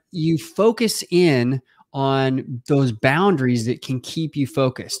 but you focus in on those boundaries that can keep you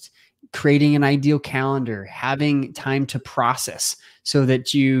focused. Creating an ideal calendar, having time to process so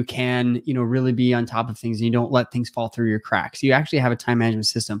that you can, really be on top of things and you don't let things fall through your cracks. You actually have a time management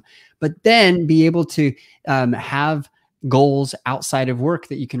system, but then be able to have goals outside of work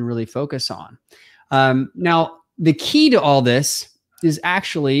that you can really focus on. Now, the key to all this is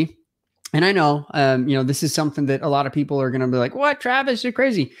actually, and I know, this is something that a lot of people are going to be like, what, Travis, you're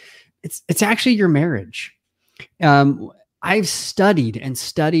crazy. It's actually your marriage. I've studied and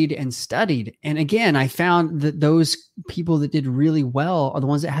studied and studied. And again, I found that those people that did really well are the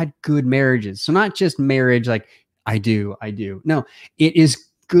ones that had good marriages. So not just marriage, like I do. No, it is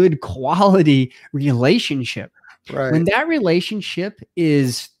good quality relationship. Right. When that relationship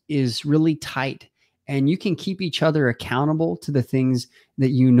is really tight and you can keep each other accountable to the things that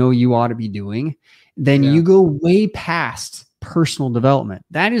you ought to be doing, then you go way past personal development.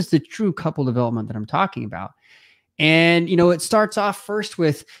 That is the true couple development that I'm talking about. And, it starts off first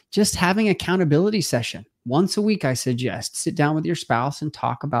with just having accountability session. Once a week, I suggest sit down with your spouse and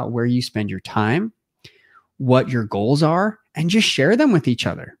talk about where you spend your time, what your goals are, and just share them with each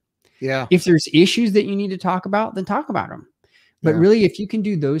other. Yeah. If there's issues that you need to talk about, then talk about them. But really, if you can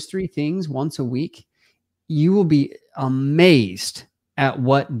do those 3 things once a week, you will be amazed at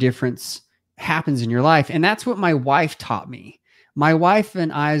what difference happens in your life. And that's what my wife taught me. My wife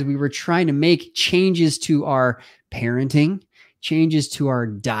and I, as we were trying to make changes to our parenting, changes to our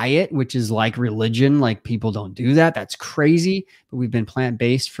diet, which is like religion, like people don't do that. That's crazy. But we've been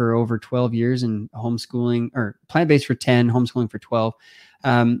plant-based for over 12 years and homeschooling, or plant-based for 10, homeschooling for 12.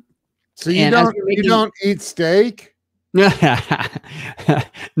 So you don't eat steak? Nope.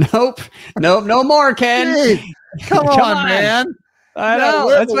 No more, Ken. Hey, come on, man. I know.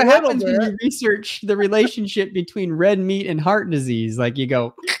 That's what happens when you research the relationship between red meat and heart disease. Like you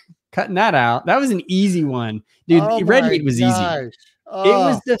go, cutting that out. That was an easy one. Dude, red meat was easy. It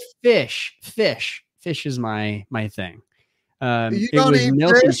was the fish. Fish is my thing. You It don't was eat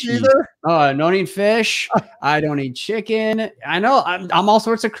milk and fish cheese. either? Oh, I don't eat fish. I don't eat chicken. I know I'm all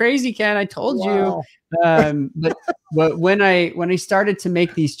sorts of crazy, Ken. I told you. Wow. But when I started to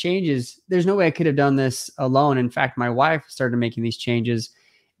make these changes, there's no way I could have done this alone. In fact, my wife started making these changes,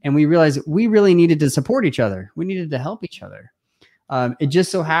 and we realized we really needed to support each other. We needed to help each other. It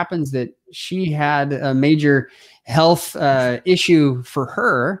just so happens that she had a major health issue for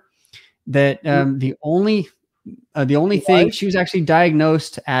her. That the only thing, she was actually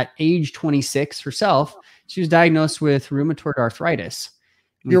diagnosed at age 26 herself. She was diagnosed with rheumatoid arthritis.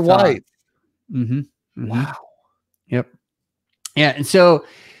 Your wife. Wow. Yep. Yeah. And so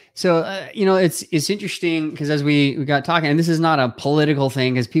it's interesting because as we got talking, and this is not a political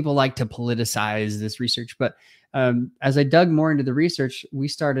thing because people like to politicize this research, but as I dug more into the research, we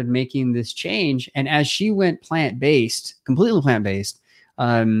started making this change. And as she went plant-based, completely plant-based,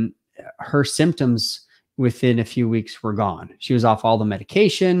 her symptoms within a few weeks were gone. She was off all the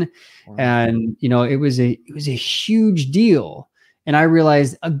medication. Wow. And, it was a huge deal. And I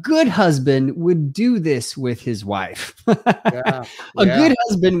realized a good husband would do this with his wife. A good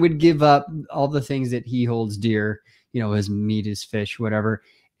husband would give up all the things that he holds dear, his meat, his fish, whatever.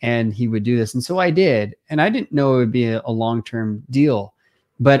 And he would do this. And so I did. And I didn't know it would be a long-term deal.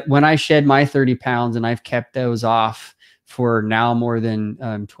 But when I shed my 30 pounds and I've kept those off for now more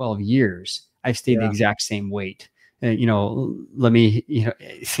than 12 years, I've stayed the exact same weight. A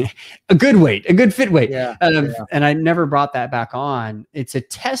good weight, a good fit weight. And I never brought that back on. It's a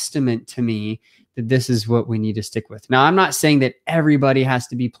testament to me that this is what we need to stick with. Now, I'm not saying that everybody has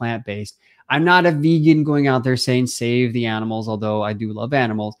to be plant-based. I'm not a vegan going out there saying save the animals, although I do love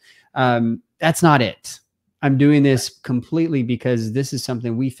animals. That's not it. I'm doing this completely because this is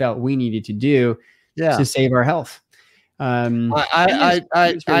something we felt we needed to do to save our health.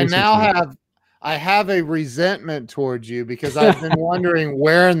 I have a resentment towards you because I've been wondering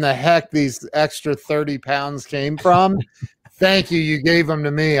where in the heck these extra 30 pounds came from. Thank you. You gave them to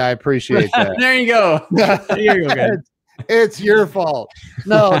me. I appreciate that. There you go. There you go, guys. It's your fault.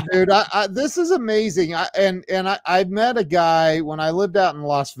 No, dude, this is amazing. I met a guy when I lived out in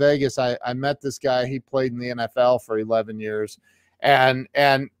Las Vegas. I met this guy. He played in the NFL for 11 years and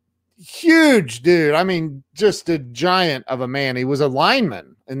huge dude. I mean, just a giant of a man. He was a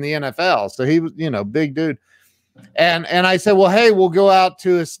lineman in the NFL. So he was, big dude. And I said, well, hey, we'll go out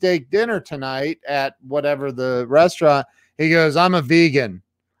to a steak dinner tonight at whatever the restaurant. He goes, I'm a vegan.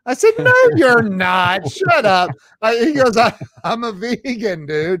 I said, no, you're not. Shut up. He goes, I'm a vegan,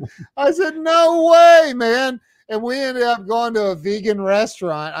 dude. I said, no way, man. And we ended up going to a vegan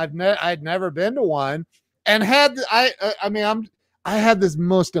restaurant. I'd never been to one and I had this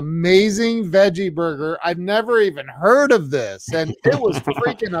most amazing veggie burger. I've never even heard of this, and it was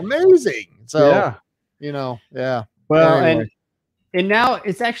freaking amazing. So, Well, anyway. and now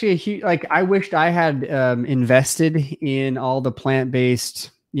it's actually a huge. Like I wished I had invested in all the plant-based,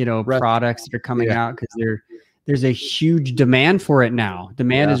 products that are coming out because there's a huge demand for it now.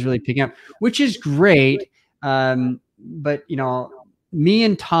 Demand is really picking up, which is great. But me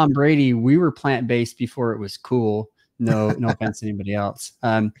and Tom Brady, we were plant-based before it was cool. No offense to anybody else.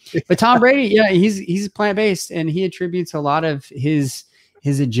 But Tom Brady, he's plant-based and he attributes a lot of his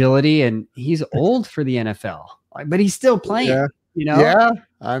agility, and he's old for the NFL, but he's still playing, Yeah,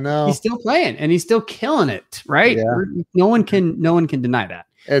 I know. He's still playing and he's still killing it. Right. Yeah. No one can deny that.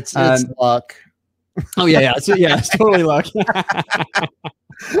 It's luck. Oh yeah. So it's totally luck.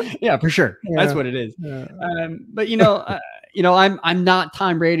 Yeah, for sure. That's what it is. But I'm not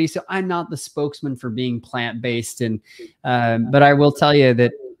Tom Brady, so I'm not the spokesman for being plant-based. And but I will tell you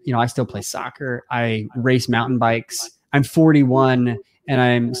that I still play soccer. I race mountain bikes. I'm 41 and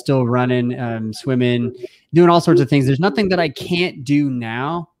I'm still running, swimming, doing all sorts of things. There's nothing that I can't do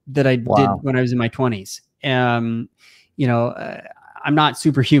now that I did when I was in my 20s. I'm not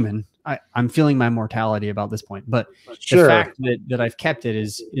superhuman. I'm feeling my mortality about this point, but the fact that I've kept it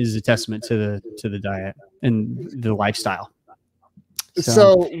is a testament to the diet and the lifestyle.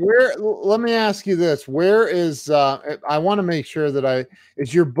 So let me ask you this, where is, I want to make sure that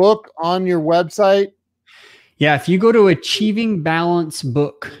is your book on your website? Yeah. If you go to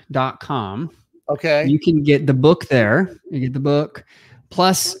achievingbalancebook.com, okay, you can get the book there. You get the book.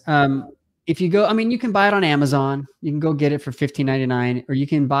 Plus, if you go, you can buy it on Amazon. You can go get it for $15.99, or you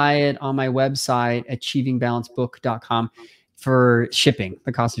can buy it on my website, achievingbalancebook.com, for shipping.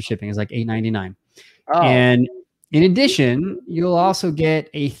 The cost of shipping is like $8.99. Oh. And in addition, you'll also get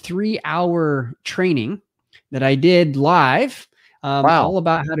a 3-hour training that I did live, all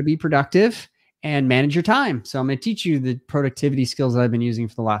about how to be productive and manage your time. So I'm going to teach you the productivity skills that I've been using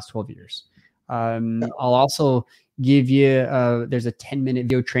for the last 12 years. I'll also give you, there's a 10-minute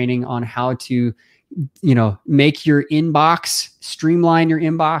video training on how to, make your inbox, streamline your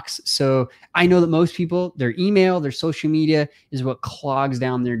inbox. So I know that most people, their email, their social media is what clogs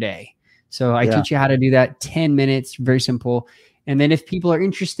down their day. So I teach you how to do that. 10 minutes, very simple. And then if people are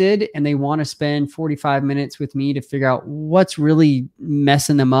interested and they want to spend 45 minutes with me to figure out what's really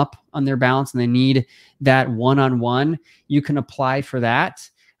messing them up on their balance and they need that one-on-one, you can apply for that.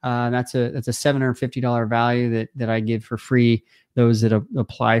 That's a $750 value that I give for free. Those that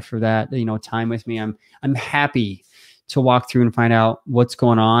apply for that, time with me, I'm happy to walk through and find out what's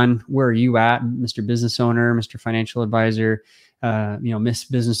going on. Where are you at, Mr. Business Owner, Mr. Financial Advisor, Miss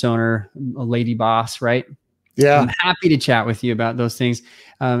Business Owner, a lady boss, right? Yeah, I'm happy to chat with you about those things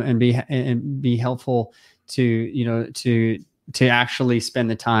and be helpful to to actually spend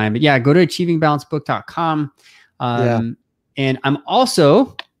the time. But yeah, go to achievingbalancebook.com. And I'm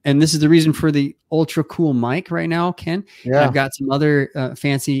also, and this is the reason for the ultra cool mic right now, Ken. Yeah. I've got some other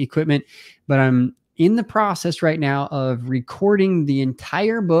fancy equipment, but I'm in the process right now of recording the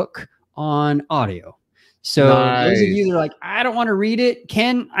entire book on audio. So those of you that are like, I don't want to read it,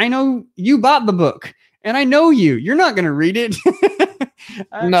 Ken, I know you bought the book and I know you're not going to read it.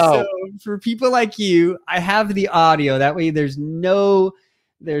 No. So for people like you, I have the audio. That way there's no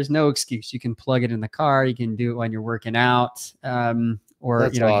excuse. You can plug it in the car. You can do it when you're working out.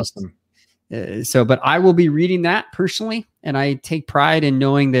 That's awesome. But I will be reading that personally. And I take pride in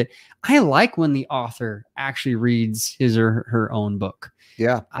knowing that I like when the author actually reads his or her own book.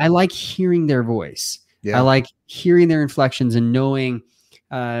 Yeah. I like hearing their voice. Yeah. I like hearing their inflections and knowing,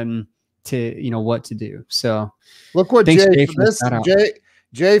 what to do. So look what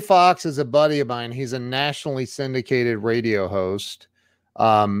Jay Fox is a buddy of mine. He's a nationally syndicated radio host.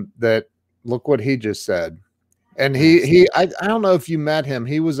 That look what he just said. And I don't know if you met him.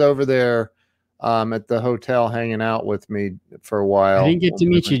 He was over there at the hotel hanging out with me for a while. I didn't get to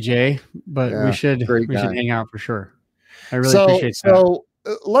meet you, Jay, but we should hang out for sure. I really appreciate that. So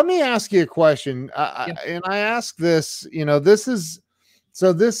let me ask you a question. And I ask this,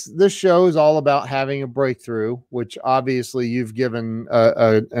 this show is all about having a breakthrough, which obviously you've given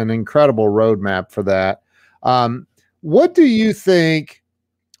an incredible roadmap for that. What do you think?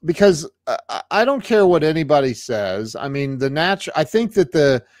 Because I don't care what anybody says. I mean, I think that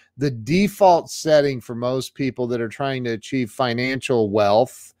the default setting for most people that are trying to achieve financial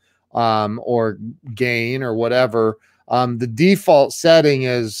wealth or gain or whatever, the default setting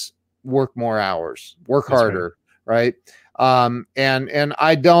is work more hours, work harder, right? And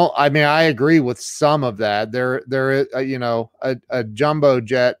I agree with some of that. A jumbo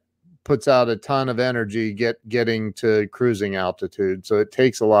jet puts out a ton of energy getting to cruising altitude. So it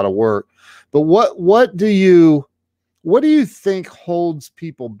takes a lot of work. But what do you think holds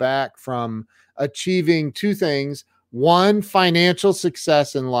people back from achieving two things? One, financial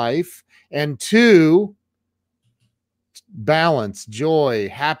success in life, and two, balance,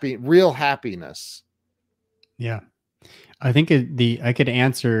 joy, real happiness. Yeah. I think I could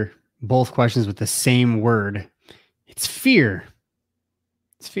answer both questions with the same word. It's fear.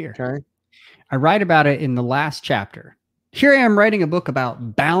 It's fear. Okay. I write about it in the last chapter. Here I am writing a book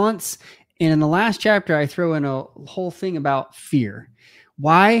about balance. And in the last chapter, I throw in a whole thing about fear.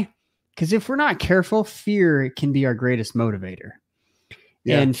 Why? Because if we're not careful, fear can be our greatest motivator.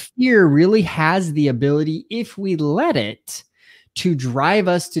 Yeah. And fear really has the ability, if we let it, to drive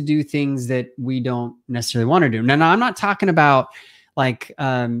us to do things that we don't necessarily want to do. Now I'm not talking about like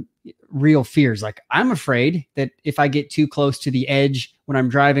real fears. Like I'm afraid that if I get too close to the edge when I'm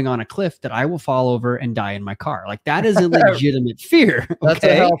driving on a cliff, that I will fall over and die in my car. Like that is a legitimate fear. Okay? That's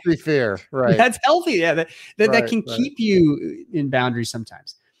a healthy fear, right? That's healthy. Yeah, that can keep you in boundaries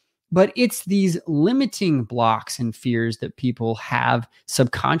sometimes. But it's these limiting blocks and fears that people have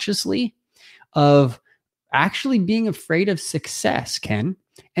subconsciously of actually being afraid of success, Ken.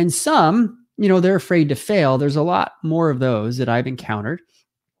 And some, they're afraid to fail. There's a lot more of those that I've encountered.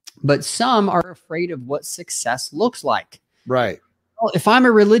 But some are afraid of what success looks like. Right. Well, if I'm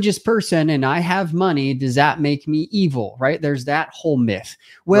a religious person and I have money, does that make me evil? Right. There's that whole myth.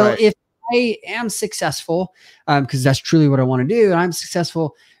 Well, if I am successful, because that's truly what I want to do, and I'm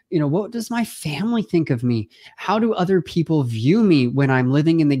successful, what does my family think of me? How do other people view me when I'm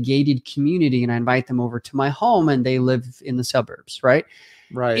living in the gated community and I invite them over to my home and they live in the suburbs, right?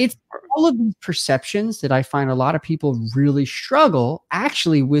 Right. It's all of these perceptions that I find a lot of people really struggle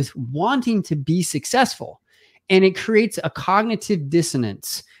actually with wanting to be successful. And it creates a cognitive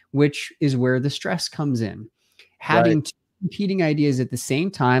dissonance, which is where the stress comes in. Having two competing ideas at the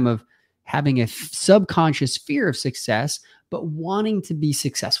same time of having a subconscious fear of success, but wanting to be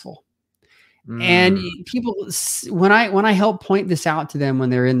successful. And Mm. people, when I help point this out to them when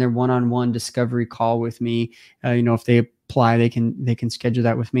they're in their one-on-one discovery call with me, if they apply, they can schedule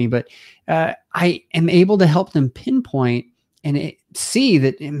that with me. But I am able to help them pinpoint and see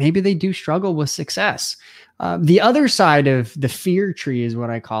that maybe they do struggle with success. The other side of the fear tree is what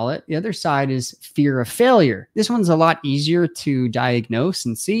I call it. The other side is fear of failure. This one's a lot easier to diagnose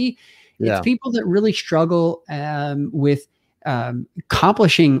and see. It's people that really struggle with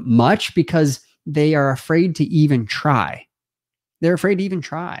accomplishing much because they are afraid to even try. They're afraid to even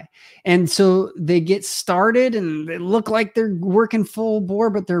try. And so they get started and they look like they're working full bore,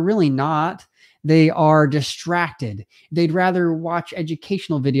 but they're really not. They are distracted. They'd rather watch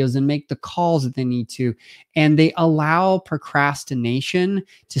educational videos than make the calls that they need to. And they allow procrastination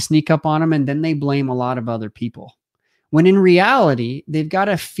to sneak up on them. And then they blame a lot of other people. When in reality, they've got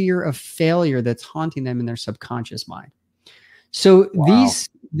a fear of failure that's haunting them in their subconscious mind. So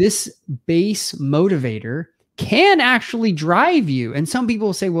this base motivator can actually drive you. And some people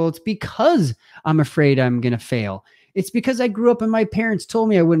will say, well, it's because I'm afraid I'm going to fail. It's because I grew up and my parents told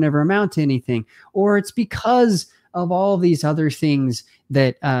me I would never amount to anything. Or it's because of all these other things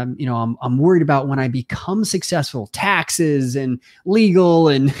that, I'm worried about when I become successful, taxes and legal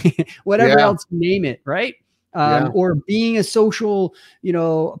and whatever else, name it. Right. Or being a social,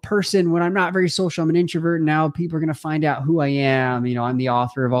 person when I'm not very social, I'm an introvert. And now people are going to find out who I am. I'm the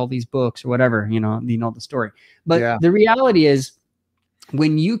author of all these books or whatever, the story. But the reality is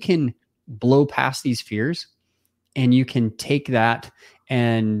when you can blow past these fears and you can take that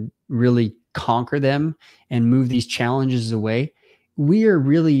and really conquer them and move these challenges away, we are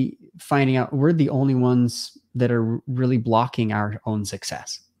really finding out we're the only ones that are really blocking our own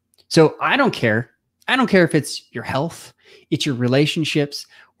success. So I don't care if it's your health, it's your relationships,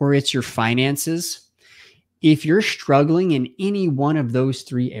 or it's your finances. If you're struggling in any one of those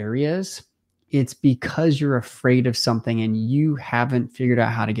three areas, it's because you're afraid of something and you haven't figured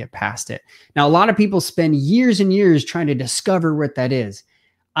out how to get past it. Now, a lot of people spend years and years trying to discover what that is.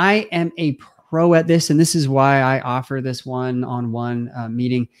 I am a pro at this, and this is why I offer this one-on-one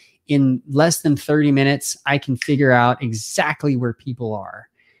meeting. In less than 30 minutes, I can figure out exactly where people are.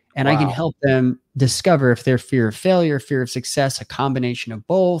 And I can help them discover if they're fear of failure, fear of success, a combination of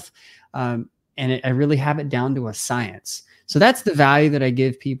both. I really have it down to a science. So that's the value that I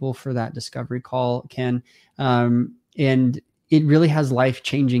give people for that discovery call, Ken. And it really has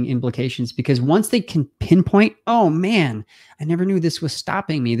life-changing implications because once they can pinpoint, oh man, I never knew this was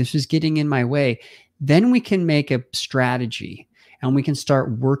stopping me. This was getting in my way. Then we can make a strategy and we can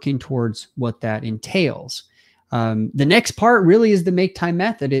start working towards what that entails. The next part really is the make time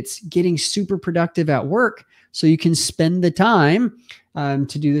method. It's getting super productive at work so you can spend the time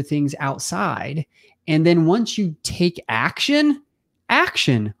to do the things outside. And then once you take action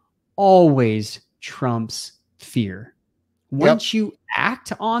always trumps fear. Once you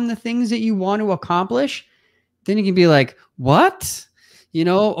act on the things that you want to accomplish, then you can be like, what?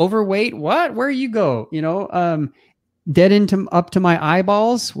 Overweight, what? Where you go? Dead up to my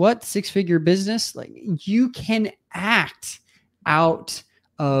eyeballs. What? 6-figure business? Like you can act out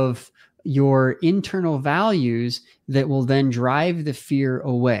of your internal values that will then drive the fear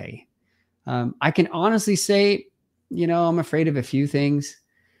away. I can honestly say, I'm afraid of a few things,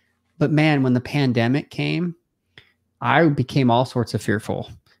 but man, when the pandemic came, I became all sorts of fearful.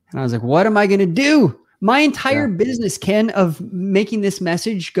 And I was like, what am I going to do? My entire business, Ken, of making this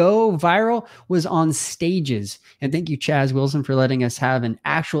message go viral was on stages. And thank you, Chaz Wilson, for letting us have an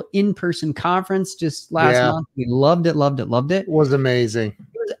actual in-person conference just last month. We loved it, loved it, loved it. It was amazing.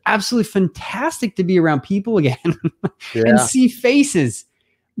 It was absolutely fantastic to be around people again and see faces.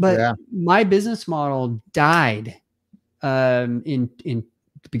 But my business model died in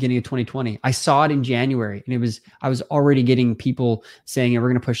the beginning of 2020. I saw it in January and I was already getting people saying, we're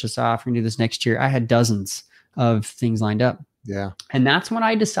going to push this off. We're going to do this next year. I had dozens of things lined up. Yeah. And that's when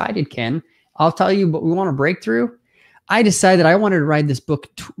I decided, Ken, I'll tell you, but we want a breakthrough. I decided I wanted to write this book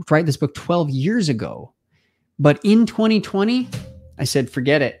 12 years ago. But in 2020, I said,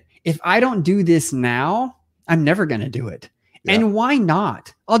 forget it. If I don't do this now, I'm never going to do it. Yeah. And why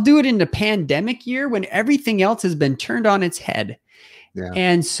not? I'll do it in the pandemic year when everything else has been turned on its head. Yeah.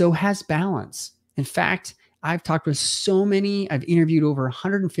 And so has balance. In fact, I've talked with I've interviewed over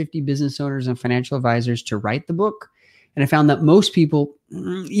 150 business owners and financial advisors to write the book. And I found that most people,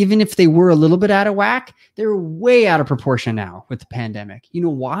 even if they were a little bit out of whack, they're way out of proportion now with the pandemic. You know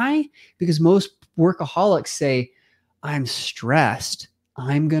why? Because most workaholics say, I'm stressed.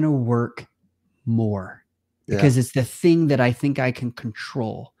 I'm going to work more because it's the thing that I think I can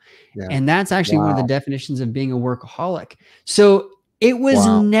control. Yeah. And that's actually one of the definitions of being a workaholic. So It was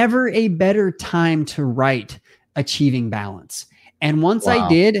Wow. never a better time to write Achieving Balance. And once I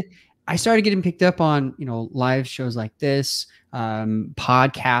did, I started getting picked up on, live shows like this,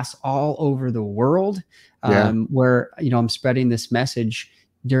 podcasts all over the world, where, I'm spreading this message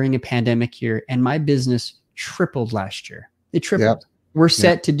during a pandemic year, and my business tripled last year. It tripled. Yep. We're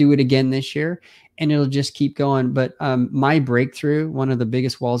set to do it again this year, and it'll just keep going. But my breakthrough, one of the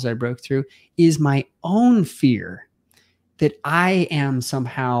biggest walls I broke through, is my own fear that I am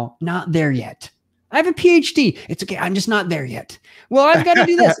somehow not there yet. I have a PhD. It's okay. I'm just not there yet. Well, I've got to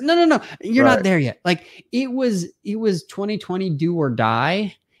do this. No. You're not there yet. Like it was 2020 do or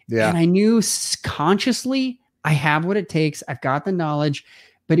die. Yeah. And I knew consciously I have what it takes. I've got the knowledge,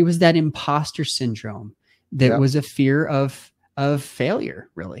 but it was that imposter syndrome that was a fear of failure,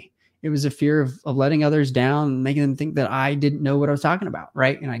 really. It was a fear of letting others down, making them think that I didn't know what I was talking about,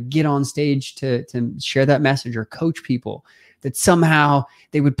 right? And I get on stage to share that message or coach people, that somehow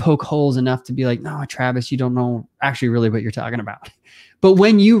they would poke holes enough to be like, no, Travis, you don't know actually really what you're talking about. But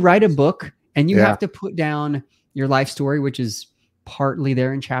when you write a book and you have to put down your life story, which is partly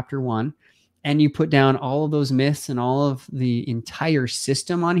there in chapter 1, and you put down all of those myths and all of the entire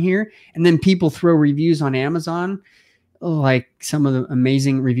system on here, and then people throw reviews on Amazon, like some of the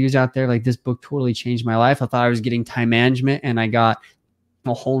amazing reviews out there, like this book totally changed my life. I thought I was getting time management and I got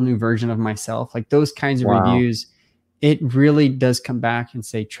a whole new version of myself. Like those kinds of reviews, it really does come back and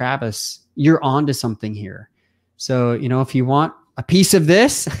say, Travis, you're onto something here. So, if you want a piece of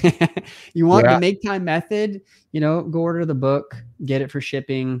this, you want the Make Time method, go order the book, get it for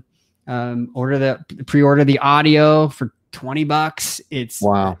shipping, pre-order the audio for $20.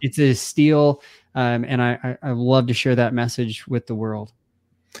 It's a steal. And I love to share that message with the world.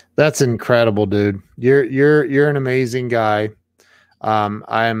 That's incredible, dude. You're an amazing guy.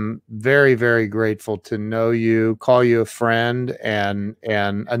 I'm very, very grateful to know you, call you a friend and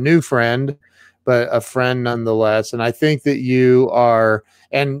a new friend, but a friend nonetheless. And I think that you are,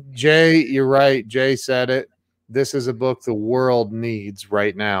 and Jay, you're right. Jay said it. This is a book the world needs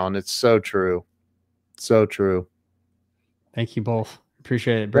right now. And it's so true. So true. Thank you both.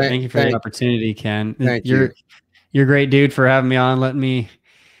 Appreciate it. Thank you for the opportunity, Ken. You're a great dude for having me on. Letting me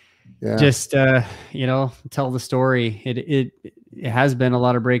just, tell the story. It has been a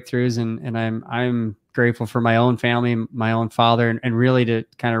lot of breakthroughs, and I'm grateful for my own family, my own father, and really to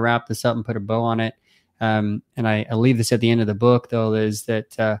kind of wrap this up and put a bow on it. And I leave this at the end of the book, though, is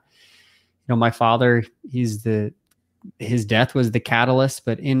that, my father, his death was the catalyst,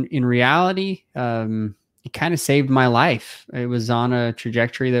 but in reality, it kind of saved my life. It was on a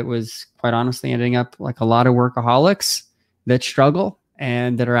trajectory that was quite honestly ending up like a lot of workaholics that struggle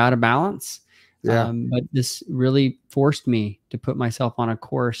and that are out of balance. But this really forced me to put myself on a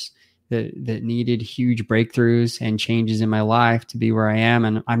course that needed huge breakthroughs and changes in my life to be where I am.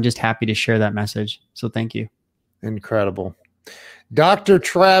 And I'm just happy to share that message. So thank you. Incredible. Dr.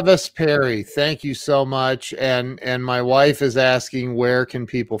 Travis Parry, thank you so much. And my wife is asking, where can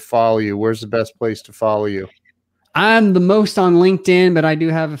people follow you? Where's the best place to follow you? I'm the most on LinkedIn, but I do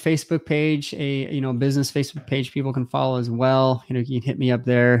have a Facebook page, a business Facebook page people can follow as well. You can hit me up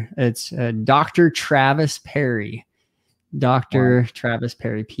there. It's Dr. Travis Parry. Dr. Travis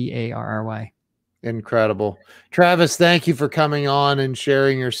Parry, Parry. Incredible. Travis, thank you for coming on and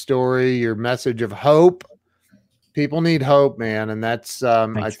sharing your story, your message of hope. People need hope, man. And that's,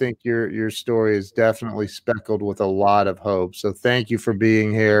 I think your story is definitely speckled with a lot of hope. So thank you for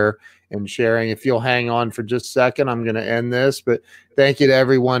being here and sharing. If you'll hang on for just a second, I'm going to end this, but thank you to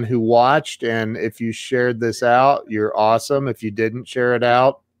everyone who watched. And if you shared this out, you're awesome. If you didn't share it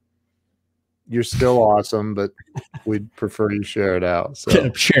out, you're still awesome, but we'd prefer you share it out.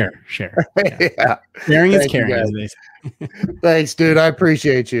 So share. Yeah. Sharing is caring. Thanks, dude. I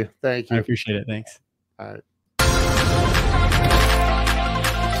appreciate you. Thank you. I appreciate it. Thanks. All right.